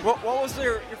 What was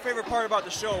your favorite part about the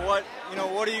show? What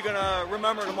are you going to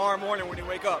remember tomorrow morning when you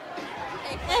wake up?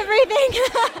 Everything.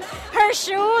 Her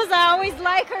shoes. I always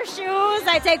like her shoes.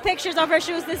 I take pictures of her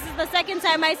shoes. This is the second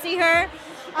time I see her.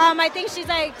 I think she's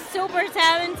like super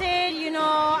talented.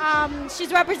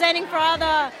 She's representing for all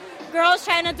the girls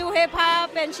trying to do hip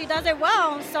hop, and she does it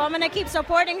well. So I'm gonna keep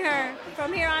supporting her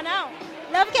from here on out.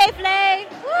 Love K-Flay.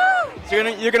 Woo! So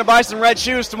you're gonna buy some red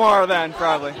shoes tomorrow then,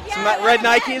 probably. Yeah, some red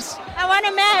Nikes. I want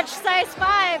to match size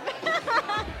 5.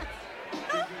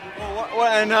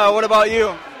 What about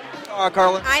you,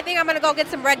 Carla? I think I'm gonna go get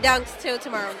some red dunks too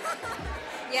tomorrow.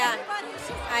 Yeah,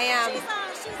 I am. She's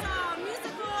a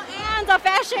musical and a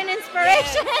fashion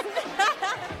inspiration.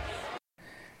 Yeah.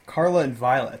 Carla and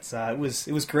Violet. It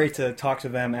was great to talk to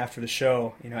them after the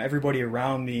show. Everybody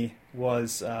around me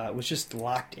was just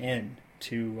locked in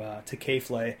to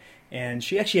K-Flay, and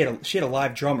she had a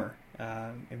live drummer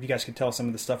if you guys could tell some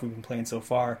of the stuff we've been playing so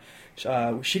far,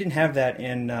 she didn't have that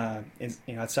in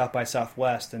at South by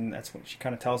Southwest, and that's what she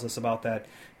kind of tells us about that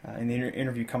in the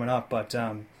interview coming up. But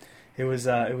it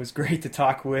was great to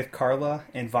talk with Carla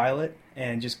and Violet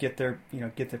and just get their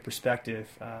perspective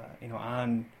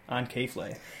on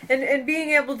K-Flay. And being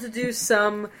able to do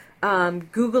some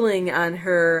Googling on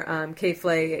her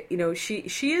K-Flay,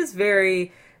 she is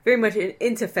very, very much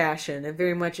into fashion and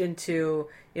very much into,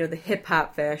 the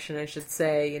hip-hop fashion, I should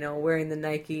say, wearing the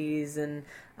Nikes. And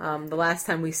the last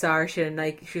time we saw her, she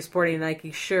was sporting a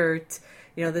Nike shirt.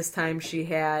 This time she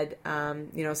had,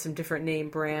 some different name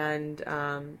brand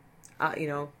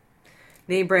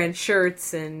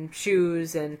shirts and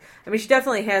shoes, and I mean she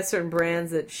definitely has certain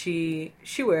brands that she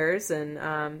wears,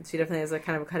 and she definitely has a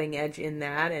kind of a cutting edge in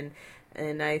that,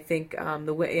 and I think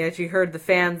the way, as you heard, the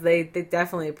fans they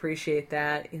definitely appreciate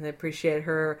that, and they appreciate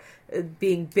her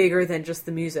being bigger than just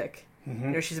the music.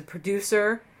 Mm-hmm. She's a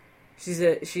producer, she's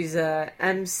a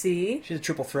MC, she's a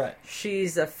triple threat,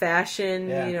 she's a fashion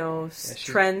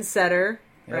trendsetter,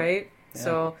 yep. Right? Yeah.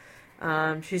 So.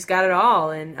 She's got it all,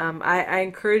 and I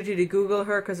encourage you to Google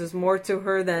her because there's more to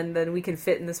her than we can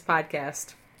fit in this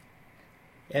podcast.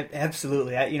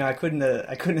 Absolutely, I couldn't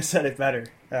have said it better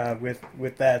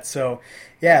with that. So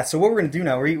yeah, so what we're gonna do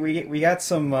now, we got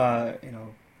some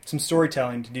some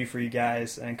storytelling to do for you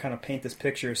guys and kind of paint this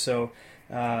picture. So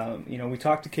we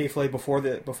talked to K-Flay before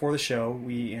the show.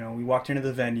 We walked into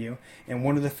the venue, and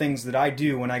one of the things that I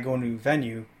do when I go into a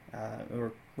venue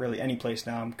or really any place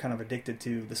now, I'm kind of addicted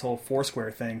to this whole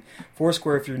Foursquare thing.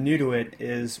 Foursquare, if you're new to it,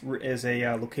 is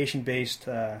a location-based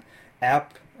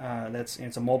app.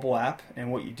 It's a mobile app,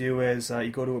 and what you do is you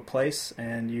go to a place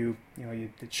and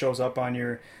it shows up on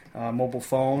your mobile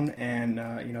phone, and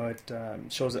it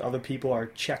shows that other people are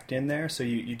checked in there. So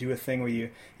you do a thing where you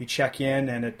check in,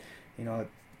 and it a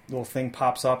little thing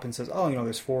pops up and says,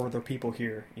 there's 4 other people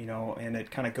here, and it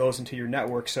kind of goes into your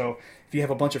network. So if you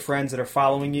have a bunch of friends that are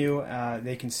following you,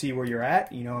 they can see where you're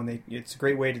at, and it's a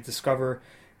great way to discover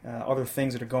other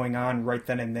things that are going on right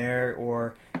then and there,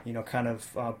 or, kind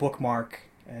of bookmark,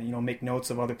 make notes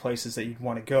of other places that you'd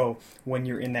want to go when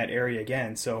you're in that area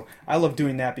again. So I love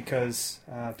doing that because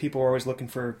people are always looking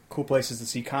for cool places to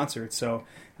see concerts. So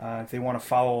if they want to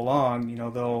follow along,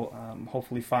 they'll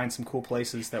hopefully find some cool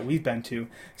places that we've been to.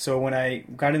 So when I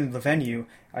got into the venue,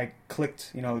 I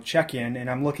clicked, check in, and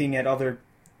I'm looking at other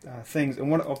things.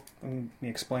 And let me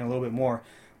explain a little bit more.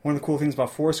 One of the cool things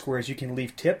about Foursquare is you can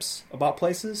leave tips about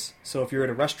places. So if you're at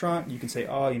a restaurant, you can say,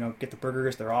 get the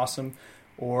burgers, they're awesome.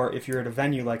 Or if you're at a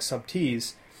venue like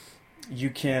Subtees, you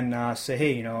can say,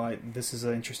 hey, this is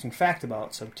an interesting fact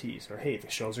about Subtees, or hey, the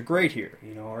shows are great here,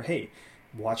 or hey,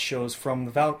 watch shows from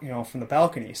the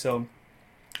balcony. So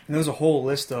there's a whole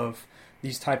list of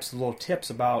these types of little tips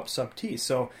about Subtees.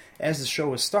 So as the show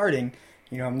was starting,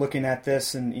 I'm looking at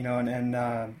this, and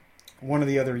one of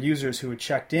the other users who had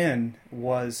checked in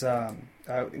was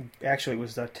actually it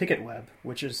was Ticket Web,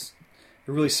 which is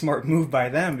a really smart move by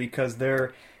them because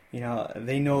they're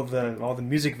they know all the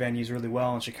music venues really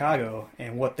well in Chicago,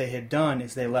 and what they had done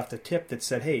is they left a tip that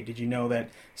said, hey, did you know that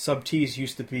Subtees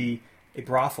used to be a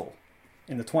brothel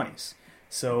in the 1920s?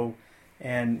 So,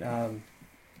 and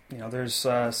there's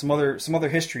some other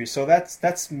history. So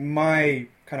that's my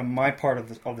part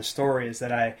of the story, is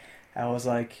that I was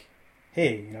like,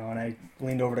 hey, and I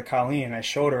leaned over to Colleen and I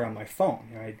showed her on my phone.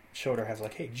 I showed her, I was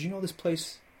like, hey, did you know this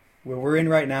place where we're in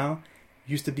right now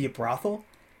used to be a brothel?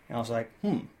 And I was like,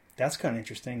 that's kind of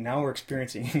interesting. Now we're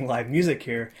experiencing live music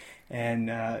here, and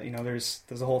there's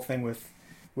a whole thing with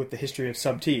the history of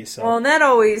Subtees. So. Well, and that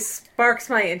always sparks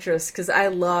my interest because I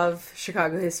love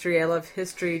Chicago history. I love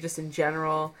history just in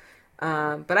general,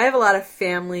 but I have a lot of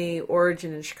family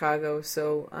origin in Chicago,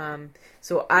 so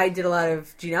I did a lot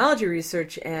of genealogy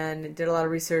research and did a lot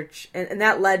of research, and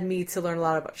that led me to learn a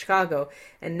lot about Chicago.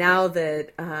 And now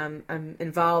that I'm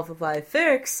involved with Live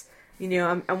Fix,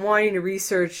 I'm wanting to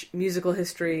research musical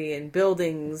history and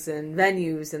buildings and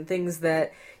venues and things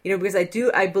that, because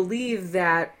I believe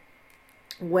that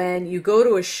when you go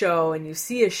to a show and you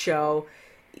see a show,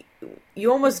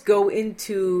 you almost go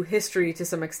into history to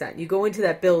some extent. You go into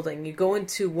that building, you go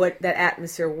into what that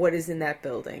atmosphere, what is in that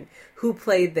building, who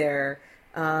played there,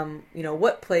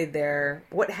 what played there,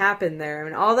 what happened there. I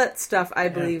mean, all that stuff I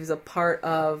believe is a part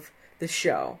of the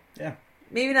show. Yeah.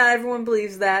 Maybe not everyone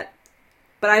believes that,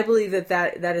 but I believe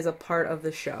that is a part of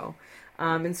the show.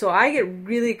 And so I get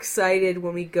really excited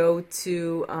when we go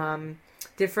to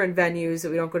different venues,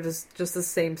 that we don't go to just the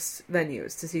same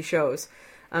venues to see shows.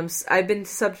 I've been to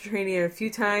Subterranean a few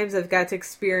times. I've got to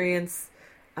experience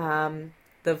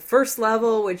the first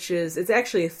level, which it's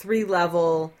actually a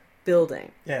 3-level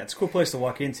building. Yeah, it's a cool place to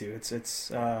walk into. It's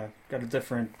got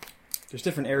there's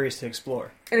different areas to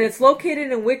explore. And it's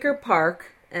located in Wicker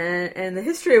Park. And the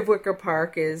history of Wicker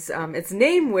Park is, it's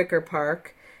named Wicker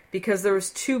Park because there was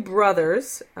two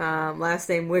brothers, last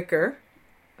name Wicker,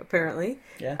 apparently,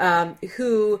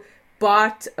 who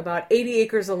bought about 80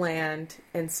 acres of land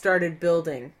and started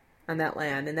building on that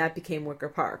land, and that became Wicker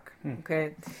Park.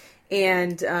 Okay,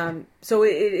 and so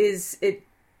it's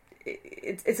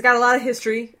got a lot of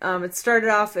history. It started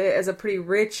off as a pretty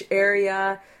rich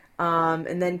area.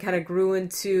 And then kind of grew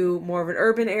into more of an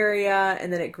urban area,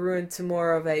 and then it grew into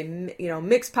more of a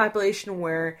mixed population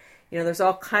where there's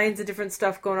all kinds of different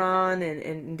stuff going on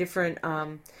and different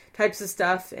types of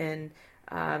stuff. And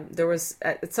there was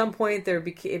at some point it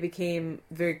became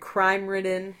very crime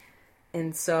ridden,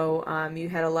 and so you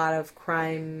had a lot of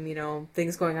crime,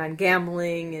 things going on,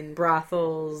 gambling and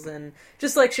brothels, and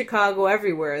just like Chicago,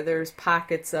 everywhere there's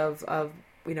pockets of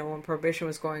when Prohibition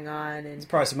was going on, and it's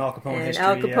probably some Al Capone history,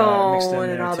 Al Capone mixed in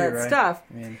and there all too, that right? stuff.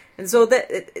 I mean, and so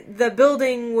the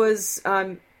building was,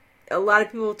 a lot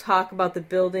of people talk about the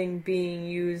building being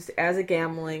used as a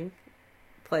gambling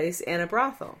place and a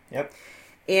brothel. Yep.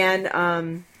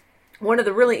 And one of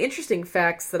the really interesting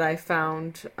facts that I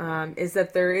found is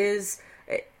that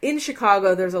in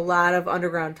Chicago, there's a lot of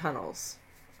underground tunnels.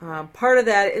 Part of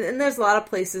that, and there's a lot of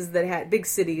places that had big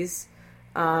cities.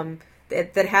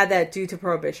 That had that due to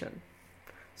Prohibition,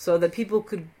 so that people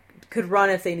could run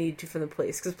if they needed to from the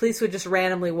police, because police would just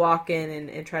randomly walk in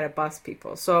and try to bust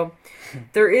people. So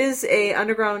there is a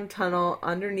underground tunnel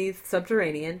underneath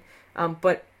Subterranean,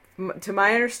 but to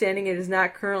my understanding, it is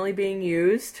not currently being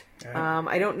used.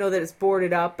 I don't know that it's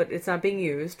boarded up, but it's not being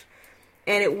used,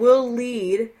 and it will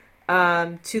lead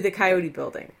to the Coyote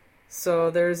Building. So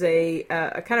there's a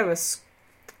kind of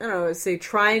it's a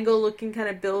triangle-looking kind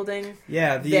of building.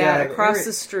 Yeah, that across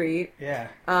the street. Yeah.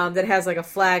 That has like a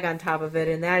flag on top of it,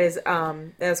 and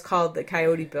that's called the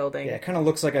Coyote Building. Yeah, it kind of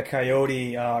looks like a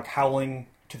coyote howling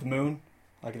to the moon.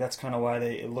 Like that's kind of why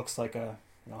it looks like a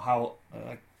howl,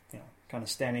 kind of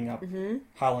standing up,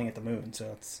 howling at the moon.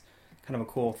 So it's kind of a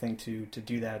cool thing to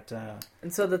do that.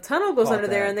 And so the tunnel goes under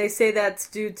there, that. and they say that's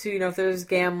due to if there was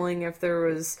gambling, if there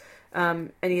was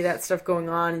any of that stuff going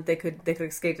on, they could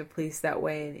escape the police that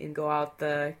way and go out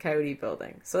the Coyote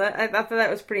Building. So I thought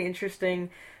that was pretty interesting.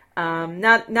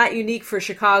 Not unique for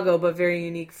Chicago, but very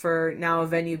unique for now a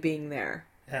venue being there.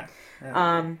 Yeah.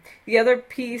 The other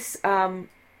piece, when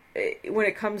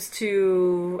it comes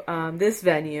to this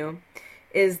venue,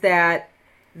 is that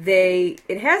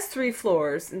it has 3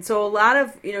 floors, and so a lot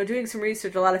of doing some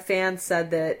research, a lot of fans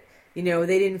said that. They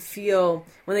didn't feel,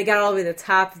 when they got all the way to the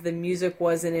top, the music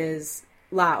wasn't as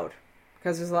loud.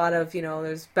 Because there's a lot of,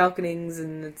 there's balconies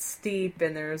and it's steep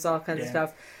and there's all kinds of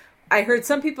stuff. I heard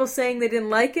some people saying they didn't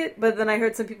like it, but then I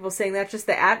heard some people saying that's just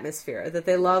the atmosphere, that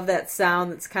they love that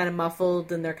sound that's kind of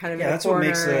muffled and they're kind of in a corner.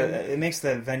 Yeah, that's what makes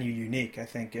the venue unique, I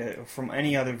think, from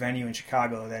any other venue in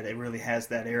Chicago, that it really has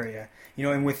that area.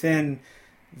 And within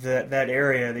that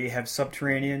area, you have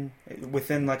Subterranean,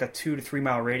 within like a 2 to 3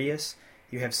 mile radius.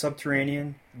 You have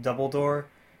Subterranean, Double Door,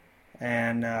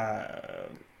 and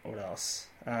what else?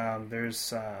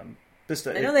 There's just.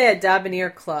 I know they had Dabonnier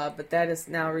Club, but that is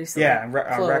now recently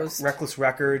closed. Reckless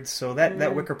Records. So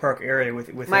that Wicker Park area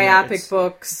with Myopic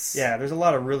Books. Yeah, there's a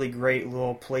lot of really great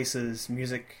little places,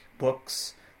 music,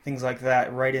 books, things like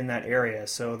that, right in that area.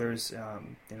 So there's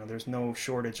there's no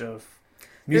shortage of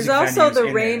music. There's also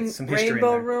the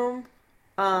Rainbow Room.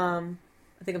 I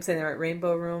think I'm saying that right.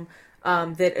 Rainbow Room.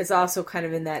 That is also kind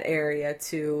of in that area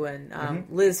too, and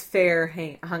Liz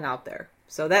Phair hung out there.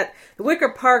 So that the Wicker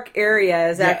Park area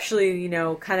is actually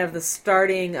kind of the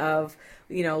starting of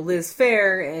Liz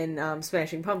Phair and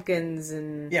Smashing Pumpkins,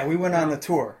 and we went on the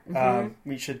tour.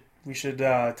 We should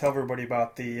tell everybody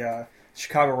about the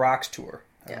Chicago Rocks tour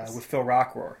with Phil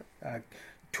Rockroar.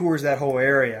 Tours that whole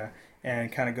area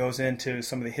and kind of goes into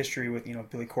some of the history with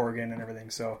Billy Corgan and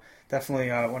everything. So definitely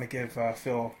want to give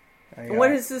Phil.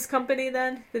 What is this company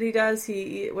then that he does?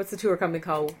 What's the tour company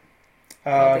called?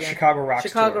 Chicago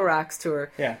Rocks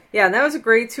Tour. Yeah, and that was a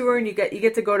great tour, and you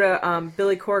get to go to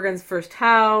Billy Corgan's first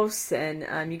house,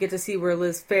 and you get to see where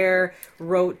Liz Phair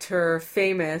wrote her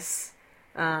famous.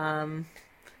 Trying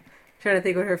to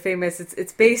think what her famous.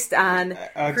 It's based on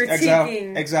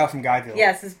critiquing Exile from Guyville.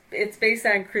 Yes, it's based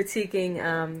on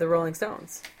critiquing the Rolling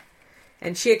Stones,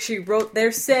 and she actually wrote.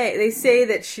 They say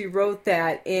that she wrote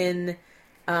that in.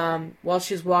 While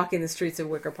she was walking the streets of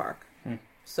Wicker Park.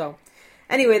 So,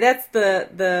 anyway, that's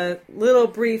the little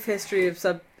brief history of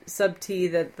Sub T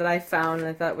that I found and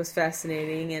I thought was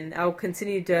fascinating, and I'll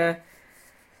continue to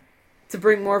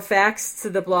bring more facts to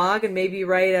the blog and maybe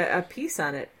write a piece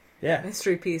on it.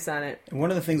 mystery piece on it. And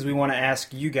one of the things we want to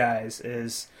ask you guys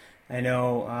is, I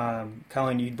know,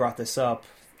 Colleen, you brought this up,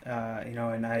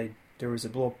 and there was a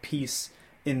little piece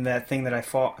in that thing that I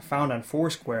found on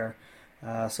Foursquare.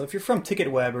 So if you're from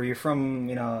TicketWeb or you're from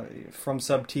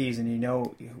Subtees and you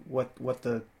know what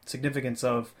the significance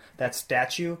of that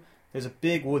statue, there's a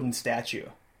big wooden statue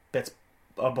that's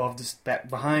above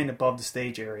the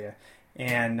stage area,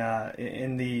 and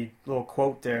in the little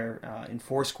quote there in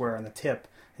Foursquare on the tip,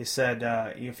 they said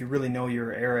if you really know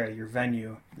your area, your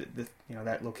venue,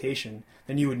 that location,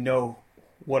 then you would know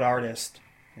what artist,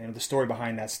 the story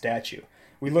behind that statue.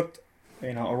 We looked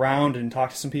around and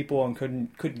talked to some people and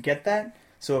couldn't get that.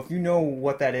 So if you know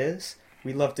what that is,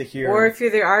 we'd love to hear. Or if you're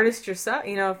the artist yourself,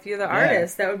 if you're the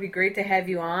artist, that would be great to have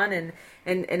you on. And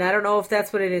I don't know if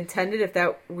that's what it intended, if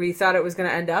that we thought it was going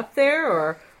to end up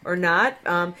there or not.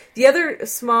 The other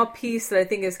small piece that I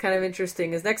think is kind of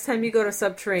interesting is next time you go to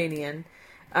Subterranean,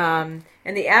 and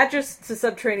the address to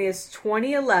Subterranean is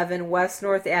 2011 West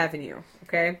North Avenue.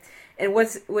 Okay, and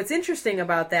what's interesting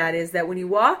about that is that when you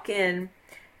walk in,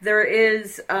 there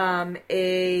is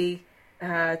a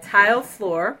tile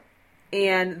floor,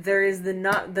 and there is the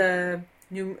Latin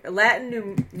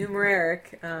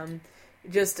numeric,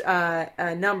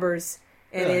 numbers,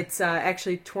 and it's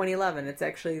actually 2011. It's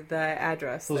actually the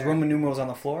address. Those Roman numerals on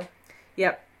the floor?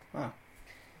 Yep. Wow.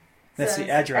 That's the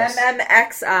address.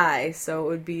 MMXI, so it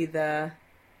would be the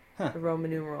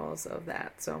Roman numerals of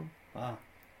that. So. Wow.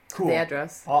 Cool. The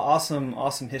address.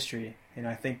 Awesome history.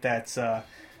 I think that's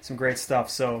some great stuff.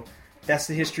 So that's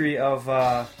the history of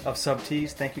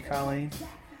Subtees. Thank you, Colleen.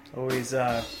 Always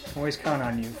count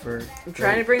on you for. I'm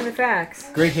trying to bring the facts.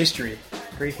 Great history.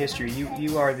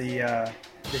 You are the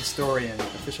historian,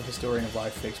 official historian of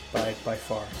Live Fix by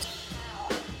far.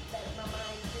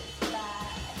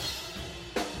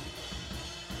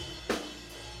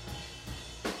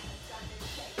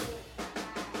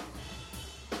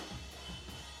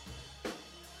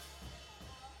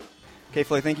 Okay,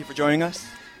 Flay, thank you for joining us.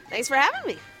 Thanks for having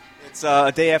me. It's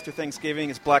a day after Thanksgiving.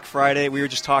 It's Black Friday. We were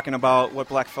just talking about what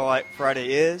Black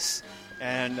Friday is,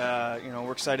 and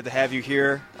we're excited to have you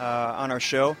here on our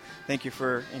show. Thank you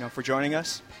for joining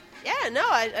us. Yeah, no,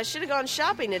 I should have gone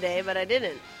shopping today, but I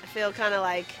didn't. I feel kind of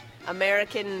like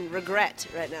American regret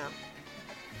right now.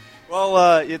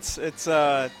 Well, it's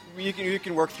you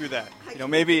can work through that.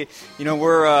 Maybe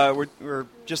we're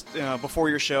just before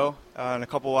your show in a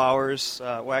couple hours.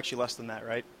 Well, actually less than that,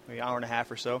 right? Maybe an hour and a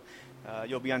half or so.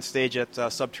 You'll be on stage at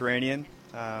Subterranean.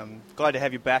 Glad to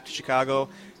have you back to Chicago.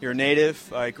 You're a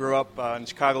native. I grew up in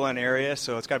the Chicagoland area,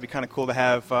 so it's got to be kind of cool to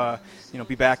have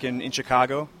be back in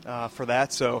Chicago for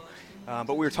that. So,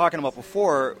 but we were talking about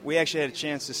before. We actually had a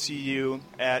chance to see you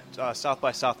at South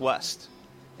by Southwest,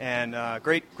 and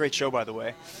great show, by the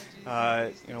way.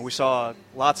 We saw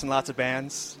lots and lots of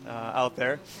bands out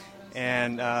there,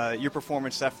 and your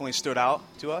performance definitely stood out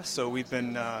to us. So we've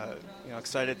been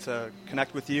excited to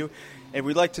connect with you, and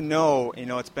we'd like to know.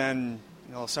 It's been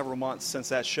several months since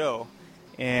that show,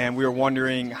 and we were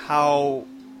wondering how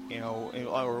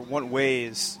or what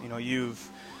ways you've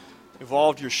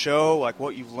evolved your show, like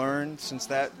what you've learned since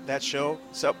that show.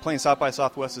 So playing South by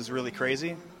Southwest is really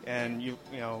crazy, and you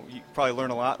probably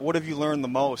learn a lot. What have you learned the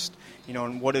most,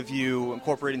 and what have you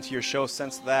incorporated into your show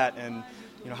since that, and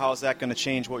how is that going to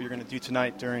change what you're going to do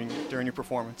tonight during your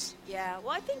performance? Yeah,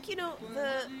 well, I think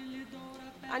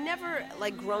I never,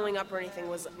 growing up or anything,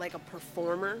 was like a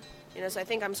performer, so I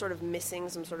think I'm sort of missing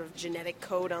some sort of genetic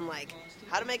code on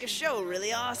how to make a show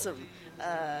really awesome.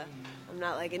 I'm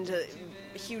not into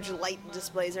huge light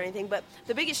displays or anything, but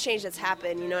the biggest change that's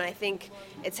happened, and I think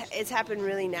it's happened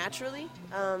really naturally,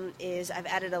 is I've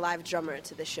added a live drummer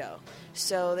to the show.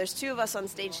 So there's two of us on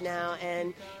stage now,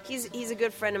 and he's a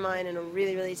good friend of mine and a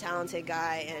really, really talented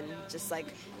guy, and just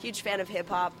huge fan of hip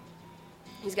hop.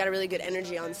 He's got a really good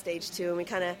energy on stage too, and we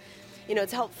kind of,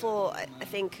 it's helpful. I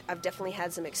think I've definitely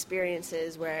had some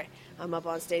experiences where I'm up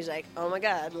on stage oh my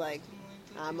God,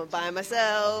 I'm by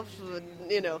myself,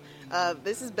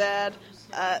 this is bad.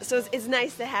 So it's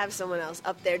nice to have someone else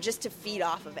up there just to feed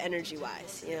off of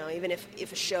energy-wise. Even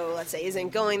if a show, let's say, isn't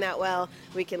going that well,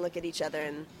 we can look at each other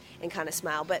and kind of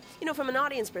smile. But, from an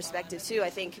audience perspective, too,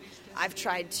 I think I've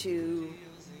tried to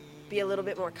be a little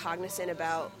bit more cognizant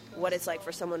about what it's like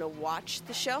for someone to watch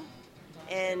the show,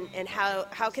 and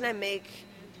how can I make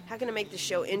the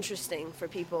show interesting for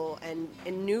people and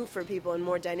new for people and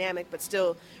more dynamic, but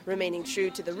still remaining true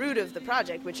to the root of the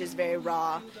project, which is very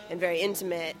raw and very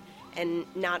intimate and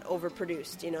not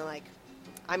overproduced.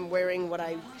 I'm wearing what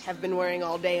I have been wearing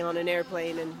all day on an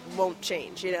airplane and won't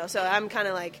change. So I'm kind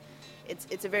of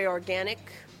it's a very organic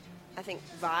I think,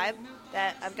 vibe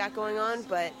that I've got going on,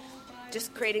 but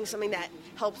just creating something that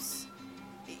helps,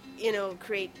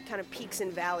 create kind of peaks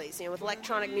and valleys. With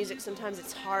electronic music, sometimes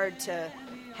it's hard to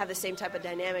have the same type of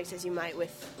dynamics as you might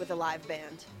with a live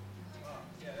band.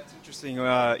 Yeah, that's interesting.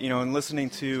 In listening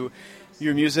to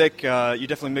your music, you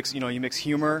definitely mix, you mix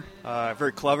humor,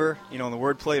 very clever, in the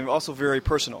wordplay, and also very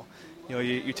personal.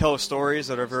 You tell stories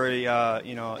that are very,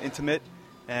 intimate,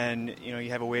 and, you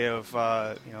have a way of,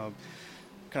 kind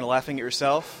of laughing at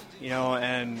yourself,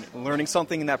 and learning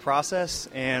something in that process.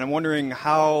 And I'm wondering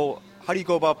how do you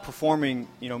go about performing,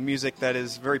 music that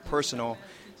is very personal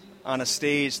on a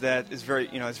stage that is very,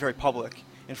 is very public,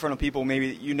 in front of people maybe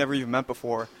you never even met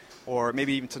before, or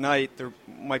maybe even tonight there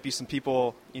might be some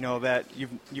people, that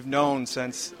you've known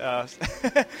since.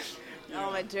 Oh,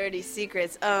 my dirty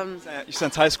secrets.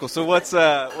 Since high school. So what's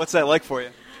that like for you?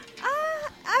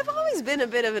 I've always been a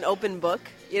bit of an open book.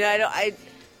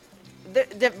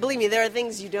 Believe me, there are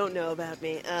things you don't know about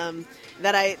me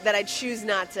that I choose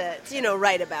not to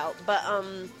write about. But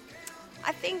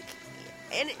I think,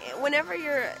 whenever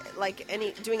you're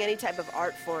doing any type of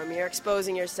art form, you're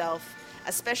exposing yourself,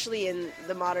 especially in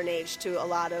the modern age, to a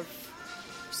lot of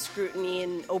scrutiny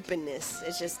and openness.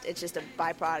 It's just a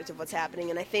byproduct of what's happening.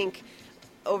 And I think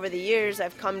over the years,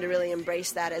 I've come to really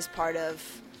embrace that as part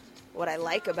of what I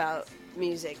like about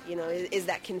music. Is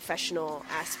that confessional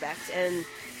aspect. And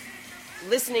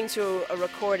listening to a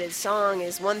recorded song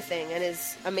is one thing and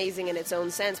is amazing in its own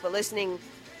sense, but listening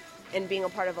and being a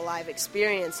part of a live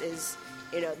experience is,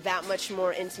 that much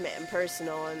more intimate and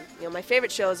personal. And, my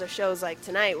favorite shows are shows like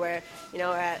tonight where, we're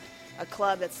at a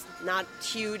club that's not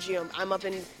huge. I'm up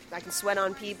in, I can sweat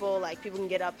on people, people can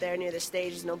get up there near the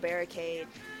stage, there's no barricade.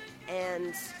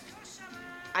 And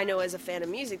I know as a fan of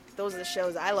music, those are the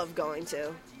shows I love going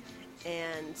to.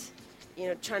 And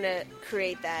trying to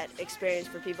create that experience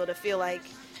for people to feel like,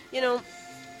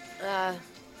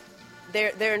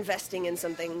 they're investing in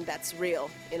something that's real,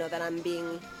 that I'm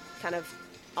being kind of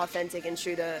authentic and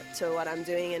true to what I'm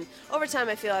doing. And over time,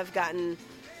 I feel I've gotten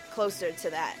closer to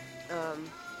that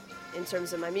in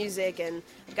terms of my music. And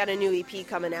I've got a new EP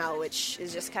coming out, which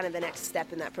is just kind of the next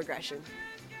step in that progression.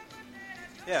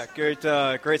 Yeah, great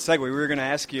segue. We were going to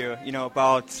ask you,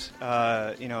 about,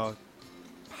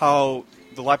 how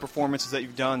the live performances that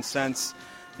you've done since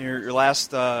your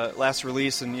last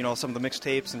release, and some of the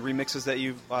mixtapes and remixes that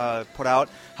you've put out.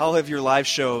 How have your live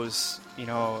shows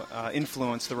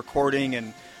influenced the recording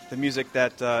and the music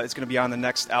that is going to be on the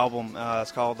next album?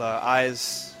 It's called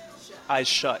Eyes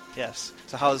Shut. Yes.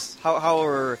 So how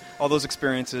are all those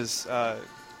experiences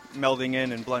melding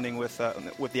in and blending with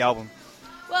the album?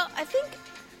 Well, I think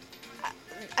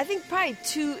probably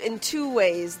in two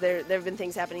ways there have been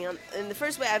things happening. In the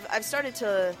first way, I've started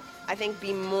to, I think,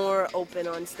 be more open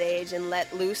on stage and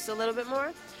let loose a little bit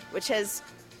more, which has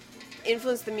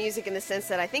influenced the music in the sense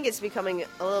that I think it's becoming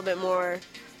a little bit more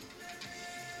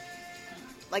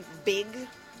big,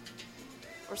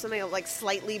 or something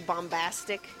slightly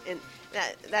bombastic, and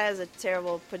that has a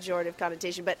terrible pejorative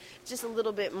connotation, but just a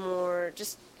little bit more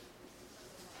just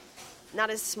not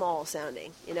as small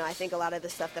sounding. I think a lot of the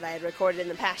stuff that I had recorded in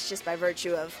the past, just by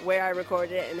virtue of where I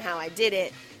recorded it and how I did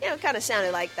it, kind of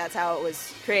sounded like that's how it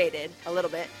was created a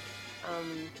little bit.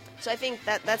 So I think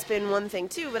that's been one thing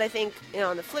too, but I think,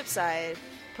 on the flip side,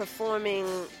 performing,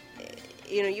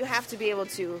 you have to be able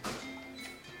to,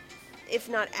 if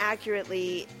not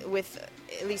accurately, with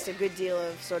at least a good deal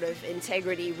of sort of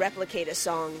integrity, replicate a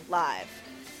song live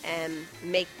and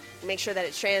make sure that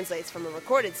it translates from a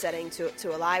recorded setting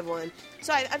to a live one.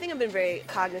 So I think I've been very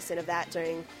cognizant of that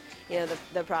during,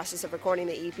 the process of recording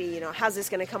the EP. How's this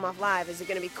going to come off live? Is it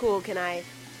going to be cool? Can I,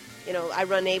 I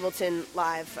run Ableton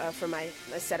Live for my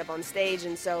setup on stage,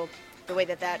 and so the way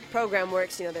that program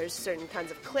works, there's certain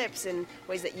kinds of clips and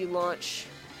ways that you launch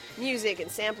music and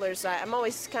samplers. So I'm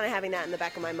always kind of having that in the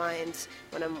back of my mind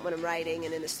when I'm writing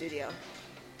and in the studio.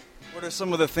 What are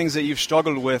some of the things that you've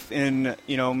struggled with in,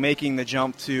 making the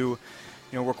jump to,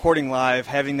 recording live,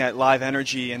 having that live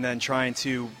energy, and then trying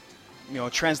to,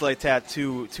 translate that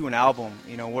to an album?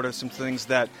 What are some things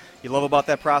that you love about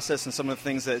that process, and some of the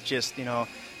things that just,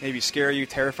 maybe scare you,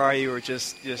 terrify you, or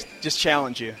just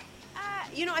challenge you?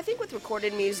 I think with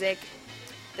recorded music,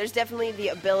 there's definitely the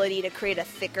ability to create a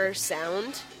thicker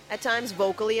sound at times,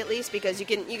 vocally at least, because you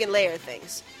can layer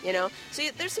things, So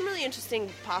there's some really interesting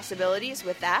possibilities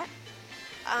with that.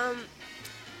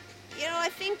 I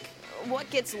think what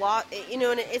gets lost, and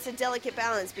it's a delicate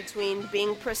balance between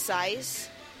being precise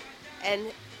and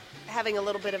having a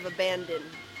little bit of abandon,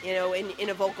 in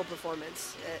a vocal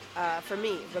performance. For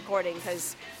me, recording,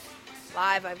 because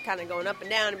live I'm kind of going up and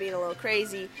down and being a little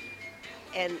crazy.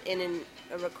 and in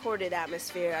a recorded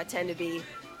atmosphere, I tend to be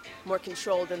more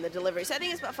controlled in the delivery. So I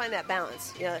think it's about finding that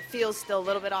balance. You know, it feels still a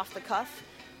little bit off the cuff,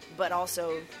 but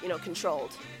also, you know,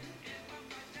 controlled.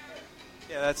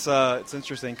 Yeah, that's it's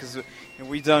interesting because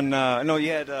we've done. I know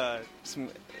you had some.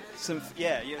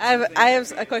 Yeah, you had I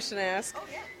have a question to ask. Oh,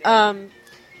 yeah.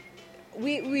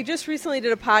 We just recently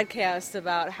did a podcast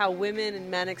about how women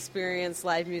and men experience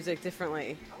live music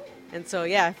differently, and so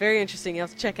yeah, very interesting. You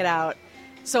have to check it out.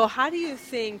 So, how do you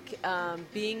think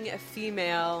being a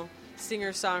female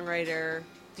singer-songwriter,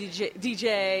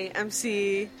 DJ,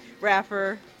 MC,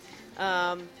 rapper,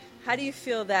 how do you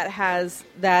feel that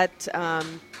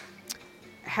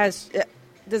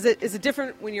is it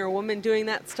different when you're a woman doing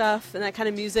that stuff and that kind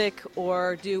of music,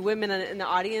 or do women in the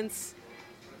audience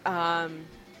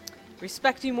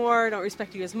respect you more, don't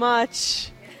respect you as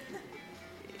much?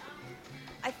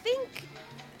 I think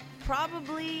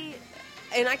probably,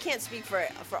 and I can't speak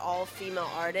for all female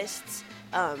artists,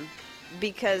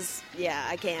 because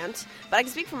I can't. But I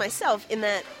can speak for myself in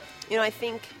that, you know, I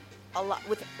think a lot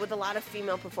with a lot of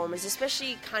female performers,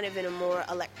 especially kind of in a more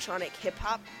electronic hip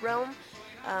hop realm.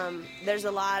 There's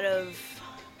a lot of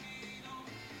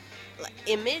like,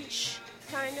 image,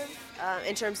 kind of,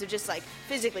 in terms of just like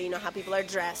physically, you know, how people are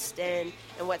dressed and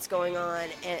what's going on,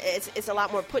 and it's a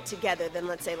lot more put together than,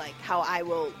 let's say, like how I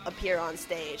will appear on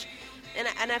stage,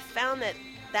 and I've found that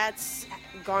that's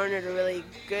garnered a really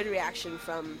good reaction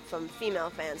from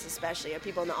female fans, especially, or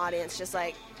people in the audience, just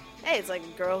like, hey, it's like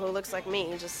a girl who looks like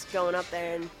me, just going up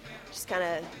there and just kind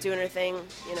of doing her thing,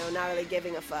 you know, not really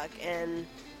giving a fuck. And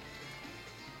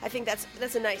I think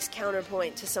that's a nice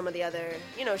counterpoint to some of the other,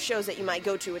 you know, shows that you might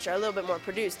go to, which are a little bit more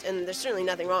produced. And there's certainly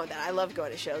nothing wrong with that. I love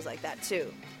going to shows like that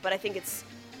too. But I think it's,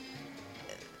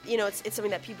 you know, it's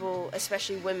something that people,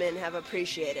 especially women, have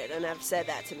appreciated and have said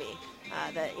that to me.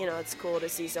 That, you know, it's cool to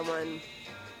see someone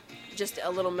just a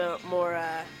little more,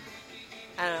 I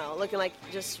don't know, looking like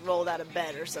just rolled out of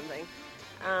bed or something.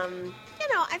 You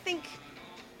know, I think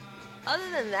other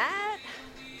than that,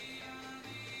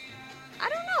 I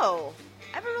don't know.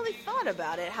 I haven't really thought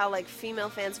about it, how, like, female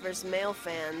fans versus male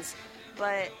fans,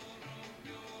 but,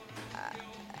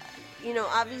 you know,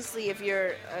 obviously if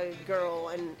you're a girl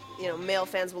and, you know, male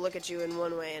fans will look at you in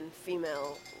one way and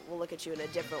female will look at you in a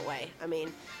different way. I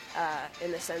mean,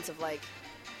 in the sense of, like,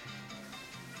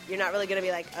 you're not really going to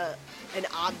be, like,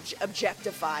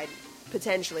 objectified,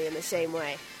 potentially, in the same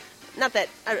way. Not that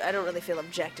I don't really feel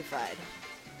objectified.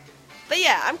 But,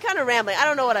 yeah, I'm kind of rambling. I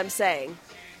don't know what I'm saying.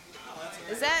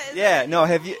 Is that no.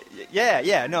 Have you?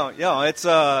 No. It's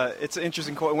an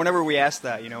interesting. Whenever we ask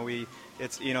that, you know,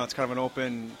 it's kind of an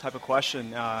open type of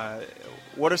question.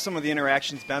 What are some of the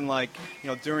interactions been like? You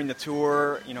know, during the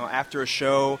tour, you know, after a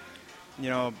show,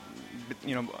 with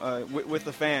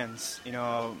the fans, you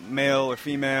know, male or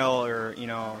female, or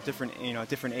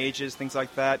different ages, things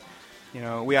like that. You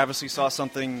know, we obviously saw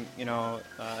something, you know,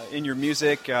 in your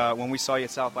music when we saw you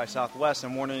at South by Southwest.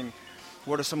 I'm wondering,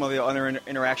 what are some of the other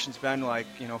interactions been like,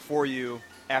 you know, for you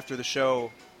after the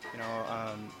show, you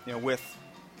know, with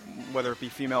whether it be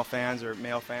female fans or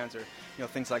male fans, or, you know,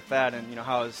 things like that, and, you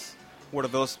know, what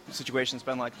have those situations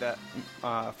been like that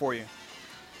for you?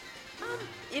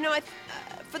 You know,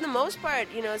 for the most part,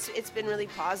 you know, it's been really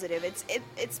positive.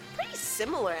 It's pretty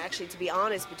similar, actually, to be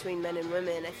honest, between men and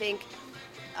women. I think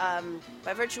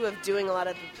by virtue of doing a lot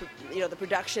of the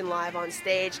production live on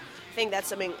stage, I think that's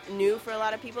something new for a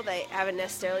lot of people. They haven't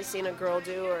necessarily seen a girl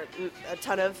do, or a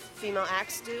ton of female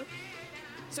acts do.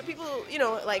 So people, you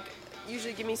know, like,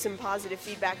 usually give me some positive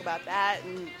feedback about that.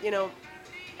 And, you know,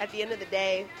 at the end of the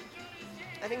day,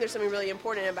 I think there's something really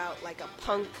important about, like, a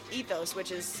punk ethos,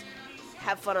 which is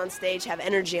have fun on stage, have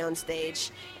energy on stage,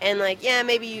 and, like, yeah,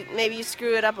 maybe you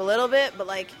screw it up a little bit, but,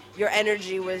 like, your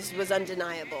energy was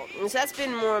undeniable. And so that's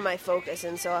been more of my focus,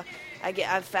 and so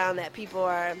I've found that people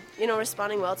are, you know,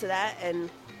 responding well to that,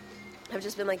 and I've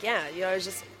just been like, yeah, you know, it's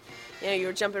just, you know,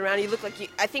 you're jumping around, you look like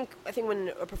I think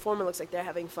when a performer looks like they're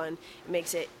having fun, it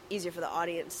makes it easier for the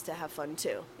audience to have fun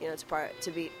too, you know,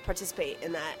 to participate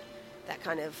in that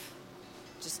kind of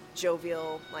just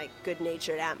jovial, like,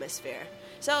 good-natured atmosphere.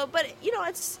 So, but, you know,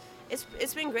 it's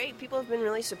been great. People have been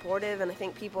really supportive, and I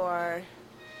think people are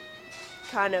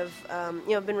kind of,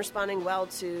 you know, been responding well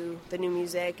to the new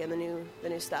music and the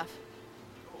new stuff.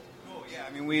 Cool. Yeah,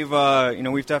 I mean,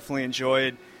 we've definitely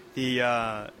enjoyed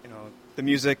the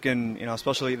music, and, you know,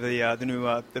 especially the new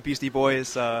the Beastie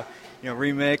Boys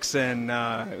remix, and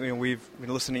you know, we've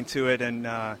been listening to it, and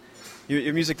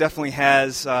your music definitely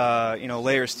has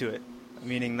layers to it,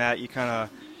 meaning that you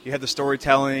have the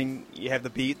storytelling, you have the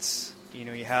beats, you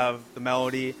know, you have the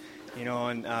melody,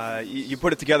 and you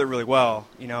put it together really well,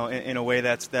 in a way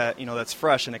that's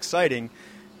fresh and exciting,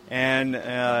 and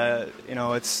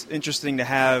it's interesting to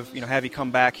have you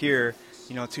come back here,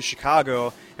 to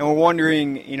Chicago, and we're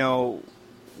wondering,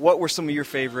 what were some of your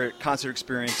favorite concert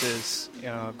experiences,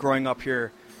 growing up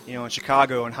here, in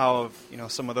Chicago, and how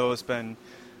have some of those been,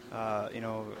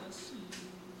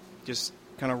 just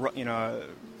kind of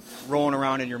rolling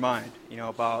around in your mind,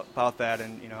 about that,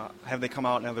 and have they come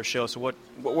out in other shows? So what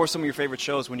were some of your favorite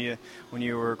shows when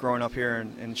you were growing up here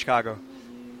in Chicago?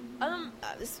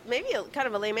 This may be kind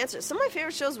of a lame answer. Some of my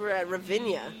favorite shows were at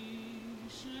Ravinia.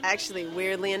 Actually,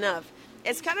 weirdly enough,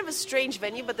 it's kind of a strange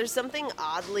venue, but there's something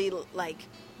oddly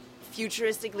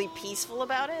futuristically peaceful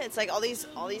about it. It's like all these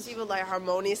people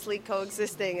harmoniously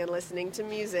coexisting and listening to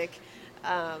music.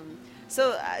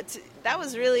 So that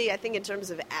was really, I think, in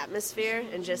terms of atmosphere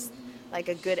and just a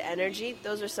good energy,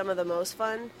 those are some of the most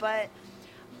fun. But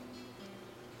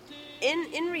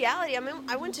in reality,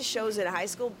 I went to shows in high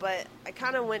school, but I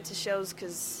kind of went to shows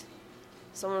because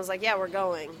someone was like, "Yeah, we're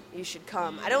going. You should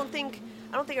come." I don't think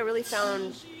I really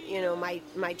found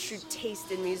my true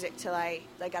taste in music till I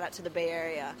got out to the Bay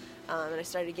Area, and I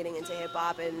started getting into hip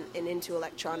hop and into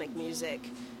electronic music.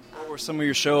 What were some of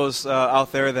your shows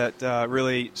out there that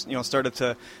really started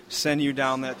to send you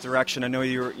down that direction? I know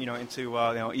you were into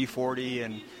E40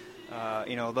 and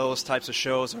those types of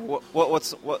shows. What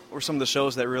were some of the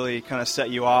shows that really kind of set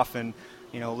you off and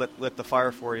lit the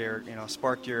fire for you, or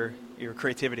sparked your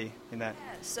creativity in that?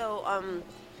 Yeah, so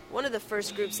one of the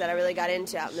first groups that I really got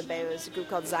into out in the Bay was a group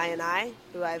called Zion I,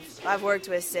 who I've worked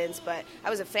with since, but I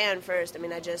was a fan first.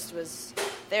 I just was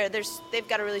there. They've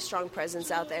got a really strong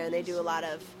presence out there, and they do a lot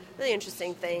of really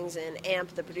interesting things, and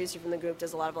Amp, the producer from the group,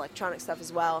 does a lot of electronic stuff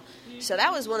as well. So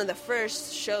that was one of the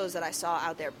first shows that I saw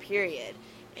out there, period.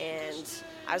 And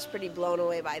I was pretty blown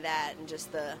away by that and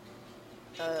just the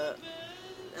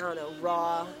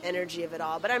raw energy of it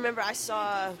all. But I remember I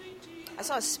saw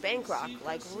Spank Rock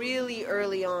really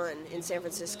early on in San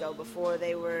Francisco before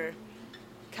they were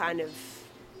kind of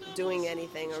doing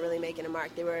anything or really making a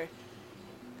mark. They were,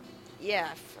 I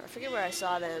forget where I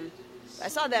saw them. I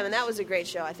saw them, and that was a great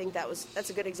show. I think that's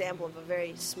a good example of a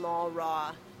very small,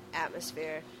 raw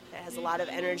atmosphere that has a lot of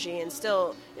energy and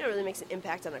still, really makes an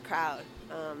impact on a crowd.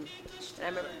 And I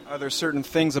remember. Are there certain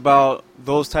things about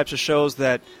those types of shows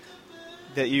that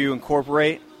you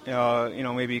incorporate,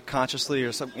 maybe consciously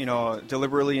or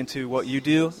deliberately into what you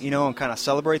do, and kind of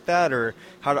celebrate that, or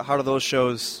how do those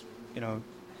shows,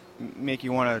 make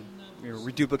you want to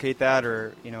reduplicate that,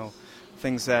 or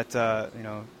things that that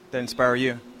inspire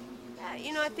you?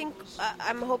 I think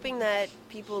I'm hoping that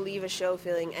people leave a show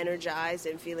feeling energized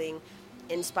and feeling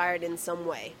inspired in some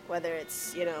way, whether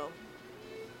it's, they're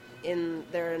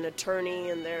an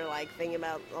attorney and they're thinking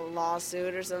about a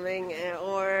lawsuit or something,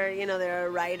 or, they're a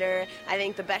writer. I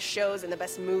think the best shows and the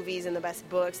best movies and the best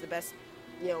books, the best,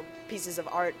 pieces of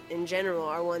art in general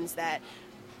are ones that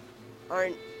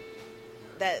aren't,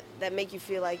 that make you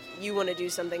feel like you want to do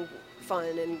something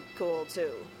fun and cool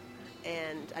too.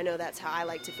 And I know that's how I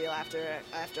like to feel after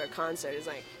a concert, is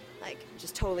like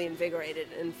just totally invigorated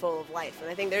and full of life.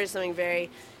 And I think there's something very,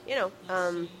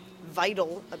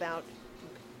 vital about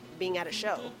being at a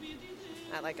show,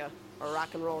 at a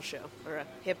rock and roll show or a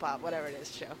hip hop, whatever it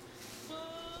is, show.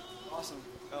 Awesome.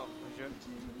 Oh, good.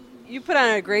 You put on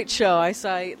a great show. I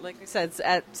saw, like I said,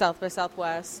 at South by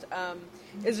Southwest.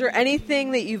 Is there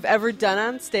anything that you've ever done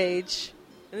on stage?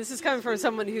 And this is coming from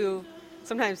someone who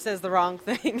sometimes says the wrong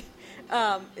thing.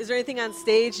 Is there anything on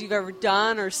stage you've ever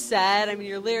done or said?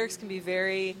 Your lyrics can be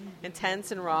very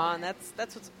intense and raw, and that's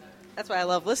why I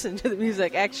love listening to the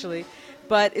music, actually.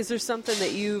 But is there something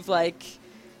that you've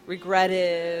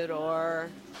regretted, or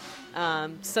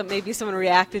maybe someone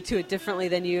reacted to it differently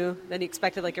than you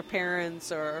expected, like your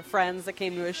parents or friends that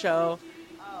came to a show?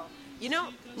 Oh,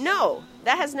 no,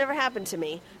 that has never happened to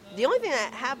me. The only thing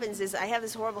that happens is I have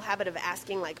this horrible habit of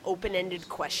asking open-ended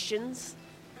questions.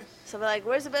 So I'm like,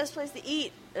 "Where's the best place to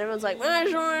eat?" And everyone's like, or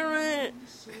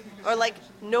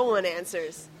no one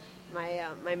answers.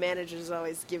 My manager's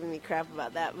always giving me crap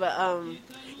about that. But I've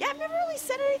never really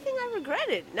said anything I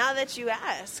regretted. Now that you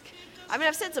ask,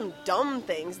 I've said some dumb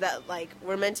things that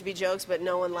were meant to be jokes, but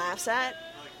no one laughs at.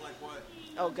 Like what?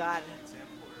 Oh God.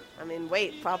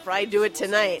 Wait, I'll probably do it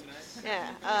tonight. Yeah.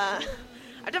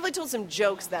 I've definitely told some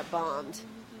jokes that bombed,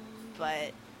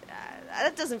 but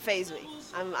that doesn't faze me.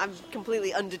 I'm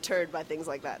completely undeterred by things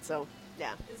like that. So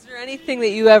yeah. Is there anything that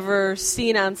you ever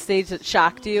seen on stage that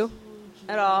shocked you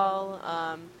at all?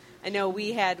 I know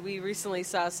we recently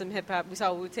saw some hip hop. We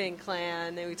saw Wu-Tang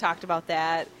Clan, and we talked about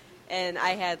that. And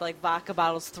I had vodka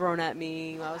bottles thrown at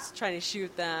me. I was trying to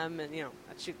shoot them, and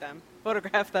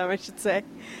photograph them, I should say.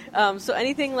 So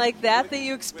anything like that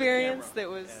you experienced that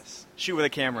was... Yes. Shoot with a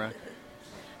camera.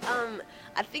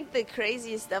 I think the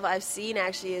craziest stuff I've seen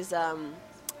actually is a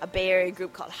Bay Area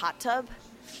group called Hot Tub.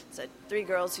 So 3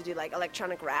 girls who do like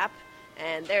electronic rap,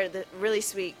 and they're the really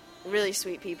sweet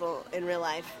people in real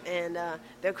life, and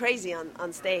they're crazy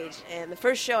on stage. And the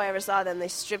first show I ever saw them, they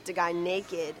stripped a guy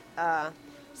naked,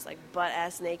 just like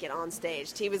butt-ass naked on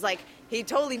stage. He was like, he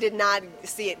totally did not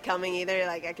see it coming either.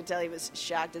 Like, I could tell he was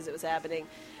shocked as it was happening.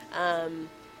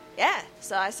 Yeah,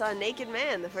 so I saw a naked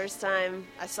man the first time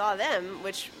I saw them,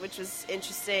 which was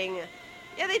interesting.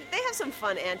 Yeah, they have some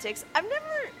fun antics.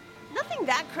 Nothing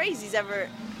that crazy's ever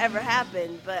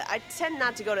happened, but I tend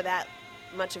not to go to that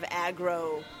much of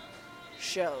aggro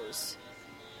shows.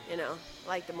 You know,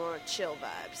 like the more chill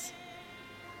vibes.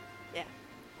 Yeah.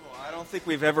 Well, I don't think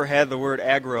we've ever had the word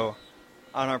aggro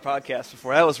on our podcast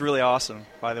before. That was really awesome,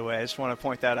 by the way. I just want to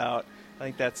point that out. I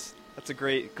think that's a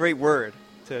great word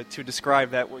to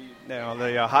describe that.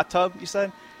 The hot tub, you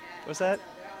said? What's that?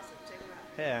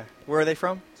 Yeah. Where are they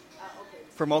from?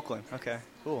 Oakland. From Oakland. Okay.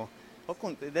 Cool.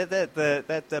 Oakland.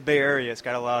 That Bay Area, it's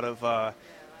got a lot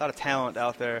of talent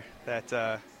out there that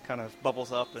kind of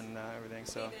bubbles up and everything.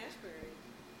 So.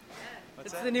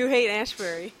 It's the new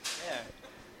Haight-Ashbury.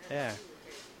 Yeah.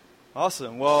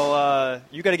 Awesome. Well,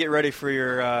 you got to get ready for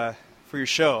your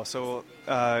show. So,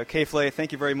 Flay,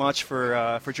 thank you very much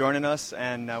for joining us,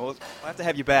 and we'll have to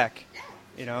have you back.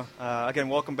 You know, again,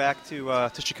 welcome back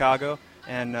to Chicago,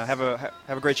 and have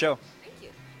a great show. Thank you.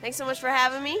 Thanks so much for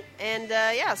having me, and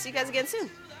I'll see you guys again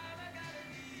soon.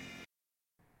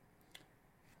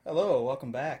 Hello,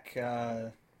 welcome back.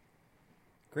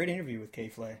 Great interview with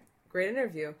Flay. Great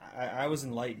interview. I was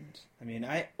enlightened. I mean,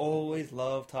 I always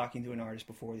love talking to an artist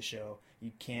before the show.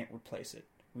 You can't replace it.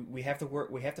 We have to work.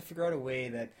 We have to figure out a way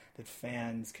that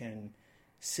fans can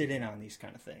sit in on these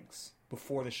kind of things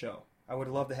before the show. I would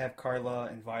love to have Carla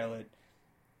and Violet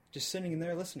just sitting in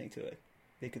there listening to it.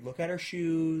 They could look at her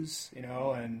shoes, you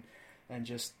know, and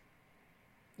just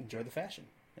enjoy the fashion,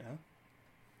 you know.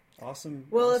 Awesome.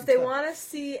 Well, awesome if they stuff. want to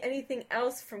see anything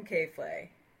else from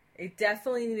Flay, they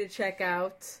definitely need to check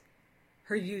out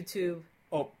her YouTube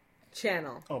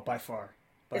channel. Oh, by far.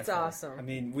 It's awesome. I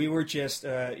mean, we were just,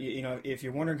 you know, if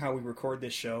you're wondering how we record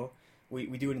this show, we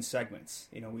do it in segments.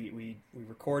 You know, we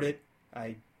record it.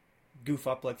 I goof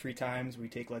up like 3 times. We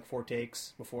take like 4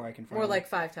 takes before I can finally... More like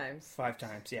 5 times. 5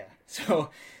 times, yeah. So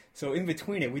in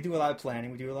between it, we do a lot of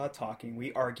planning. We do a lot of talking.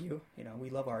 We argue. You know, we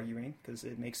love arguing because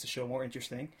it makes the show more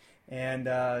interesting. And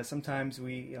sometimes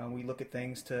we look at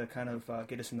things to kind of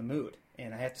get us in the mood.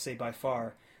 And I have to say, by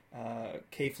far,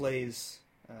 Flay's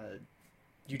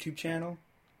YouTube channel,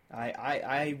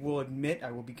 I will admit,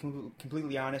 I will be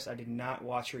completely honest, I did not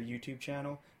watch her YouTube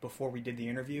channel before we did the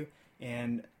interview,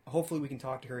 and hopefully we can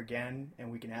talk to her again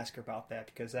and we can ask her about that,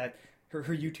 because her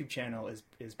YouTube channel is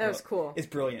that was cool. It's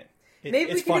brilliant.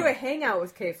 Maybe we can do a hangout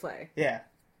with Flay. Yeah.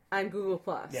 On Google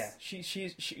Plus. Yeah,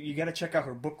 she you got to check out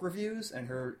her book reviews and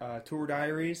her tour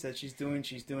diaries that she's doing.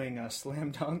 She's doing a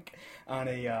slam dunk on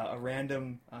a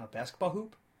random basketball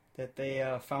hoop that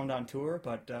they found on tour,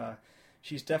 but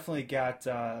she's definitely got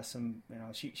some. You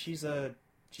know,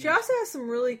 she also has some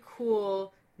really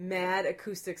cool mad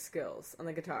acoustic skills on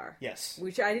the guitar. Yes,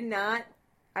 which I did not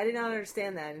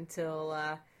understand that until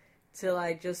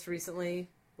I just recently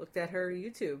looked at her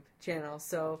YouTube channel.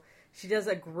 So. She does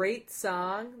a great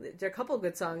song. There are a couple of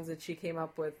good songs that she came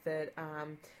up with that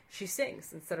she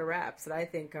sings instead of raps that I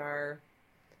think are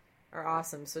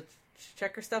awesome. So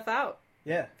check her stuff out.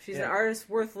 Yeah, she's an artist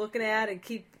worth looking at and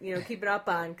keep it up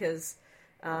on, because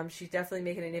she's definitely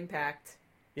making an impact.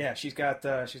 Yeah, she's got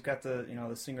the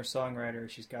the singer songwriter.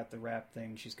 She's got the rap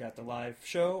thing. She's got the live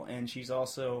show, and she's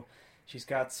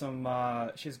got some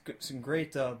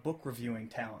great book reviewing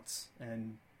talents.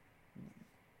 And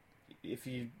if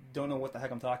you don't know what the heck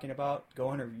I'm talking about, go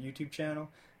on her YouTube channel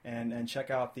and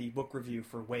check out the book review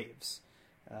for Waves.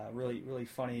 Really, really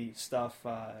funny stuff.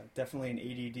 Definitely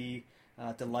an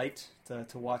ADD delight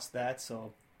to watch that.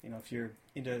 So, you know, if you're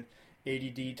into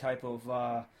ADD type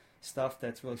of stuff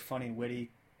that's really funny and witty,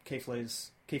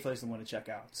 Flay's the one to check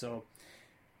out. So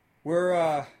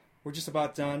we're just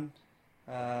about done.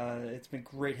 It's been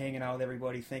great hanging out with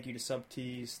everybody. Thank you to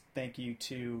Subtees. Thank you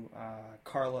to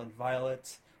Carla and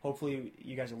Violet. Hopefully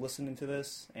you guys are listening to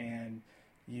this and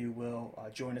you will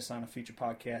join us on a future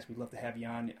podcast. We'd love to have you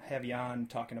on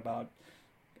talking about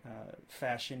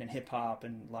fashion and hip hop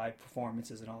and live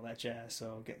performances and all that jazz.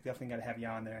 So definitely got to have you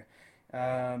on there.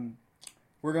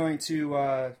 We're going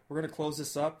to close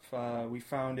this up. We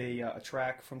found a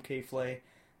track from Flay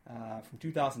from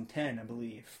 2010, I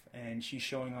believe, and she's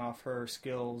showing off her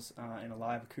skills in a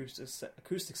live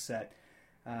acoustic set.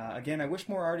 Again, I wish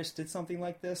more artists did something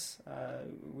like this.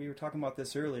 We were talking about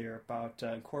this earlier, about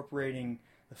incorporating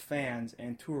the fans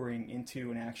and touring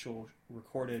into an actual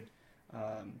recorded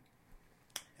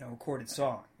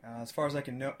song. As far as I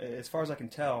can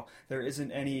tell, there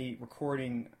isn't any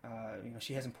recording.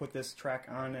 She hasn't put this track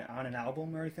on an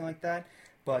album or anything like that.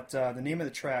 But the name of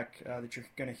the track that you're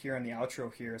going to hear on the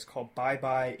outro here is called "Bye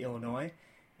Bye Illinois,"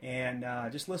 and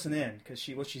just listen in, because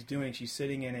what she's doing, she's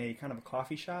sitting in a kind of a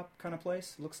coffee shop kind of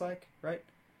place. It looks like, right?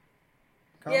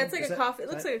 Colin? Yeah, it's like coffee. It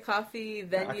looks like a coffee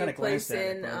venue place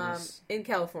in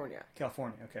California.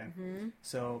 California, okay. Mm-hmm.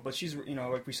 So, but she's,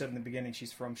 like we said in the beginning,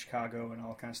 she's from Chicago and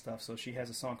all kind of stuff. So she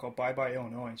has a song called "Bye Bye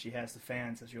Illinois," and she has the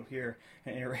fans, as you'll hear,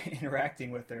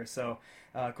 interacting with her. So,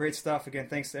 great stuff. Again,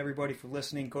 thanks to everybody for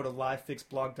listening. Go to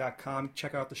livefixblog.com.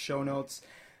 Check out the show notes.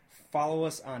 Follow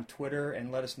us on Twitter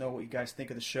and let us know what you guys think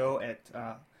of the show at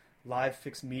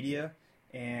LiveFixMedia.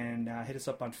 And hit us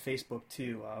up on Facebook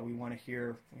too. We want to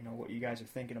hear what you guys are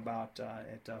thinking about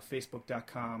at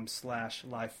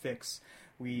facebook.com/livefix.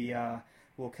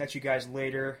 We'll catch you guys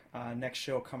later. Next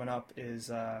show coming up is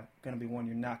going to be one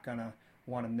you're not going to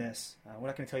want to miss. We're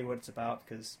not going to tell you what it's about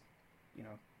because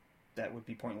that would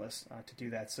be pointless to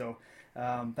do that. So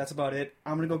that's about it.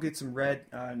 I'm going to go get some red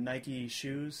Nike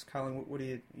shoes. Colin, what are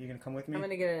you going to come with me? I'm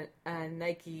going to get a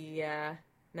Nike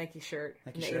shirt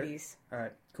in the 80s. All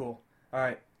right, cool. All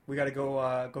right, we got to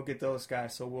go get those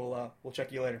guys. So we'll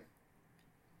check you later.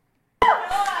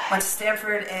 Went to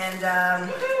Stanford, and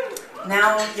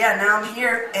now I'm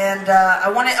here, and I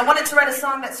wanted to write a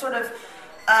song that sort of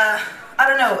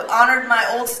honored my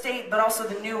old state, but also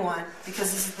the new one,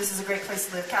 because this is a great place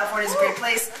to live. California is a great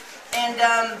place, and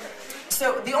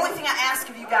so the only thing I ask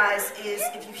of you guys is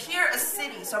if you hear a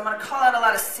city. So I'm going to call out a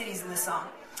lot of cities in this song.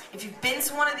 If you've been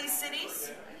to one of these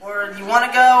cities, or you want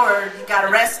to go, or you got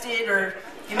arrested, or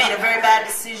you made a very bad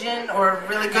decision, or a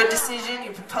really good decision,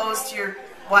 you proposed to your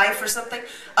wife or something,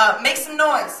 make some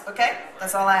noise, okay?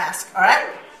 That's all I ask, all right?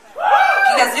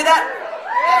 Can you guys do that?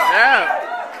 Yeah.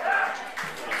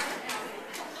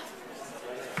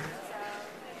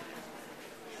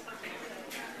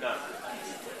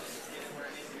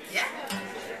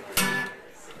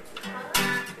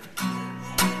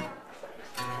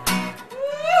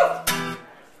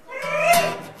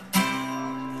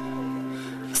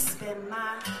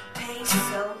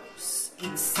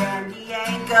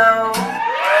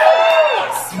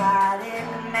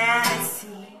 Spotted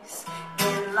manatees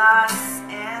in Los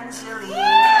Angeles.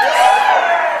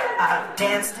 I've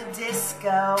danced a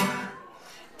disco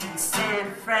in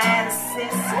San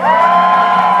Francisco.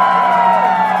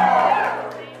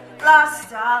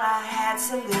 Lost all I had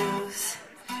to lose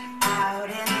out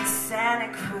in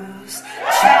Santa Cruz.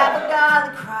 Traveled all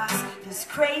across this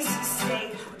crazy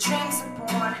state where dreams are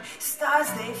born,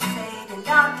 stars they fade, and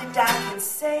all that I can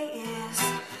say is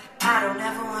I don't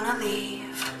ever want to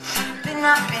leave. Been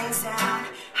up and down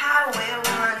Highway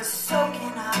 1,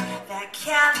 soaking up that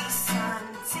Cali sun.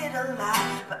 Did a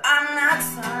lot, but I'm not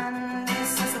done.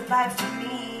 This is a life for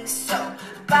me. So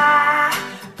bye,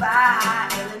 bye,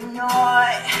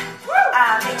 Illinois.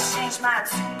 I'll exchange my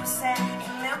 2%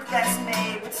 for milk that's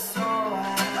made with soy.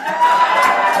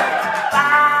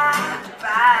 Bye,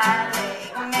 bye,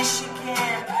 Lake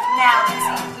Michigan. Now the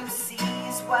deep blue sea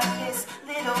is what this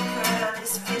little girl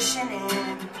is fishing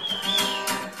in.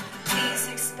 Please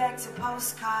expect a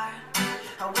postcard.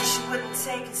 I wish you wouldn't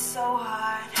take it so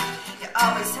hard. You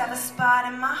always have a spot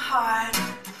in my heart.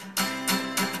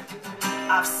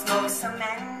 I've smoked some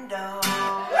endo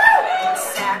in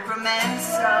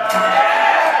Sacramento.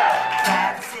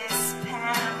 Practice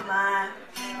pantomime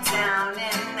down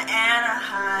in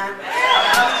Anaheim.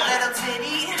 A little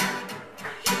ditty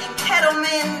in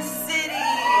Kettleman City.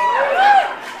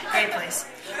 Great place.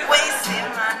 Wasting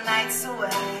my nights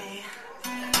away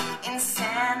in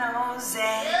San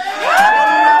Jose. I've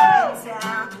been up and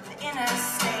down the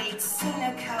interstate, seen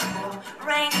a couple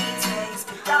rainy days,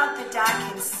 but all that I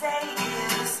can say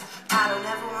is I don't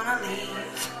ever want to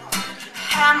leave.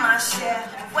 Had my share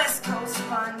of West Coast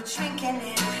fun, drinking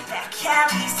in that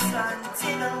Cali sun.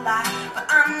 Did a lot, but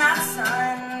I'm not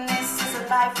done. This is a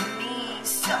life for me.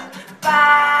 So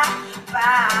bye,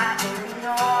 bye,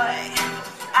 Illinois.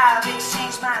 I've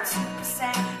exchanged my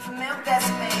 2% for milk that's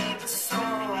made with soy.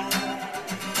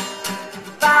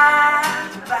 Bye,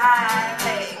 bye,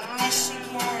 Lake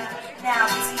Michigan. Now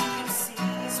the deep sea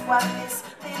is what this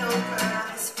little girl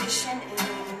is fishing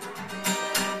in.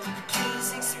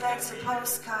 Please expect a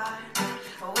postcard.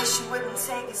 I wish you wouldn't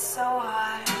take it so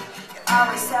hard. You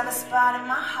always have a spot in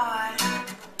my heart.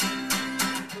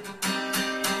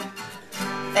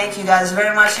 Thank you guys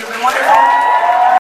very much. You've been wonderful.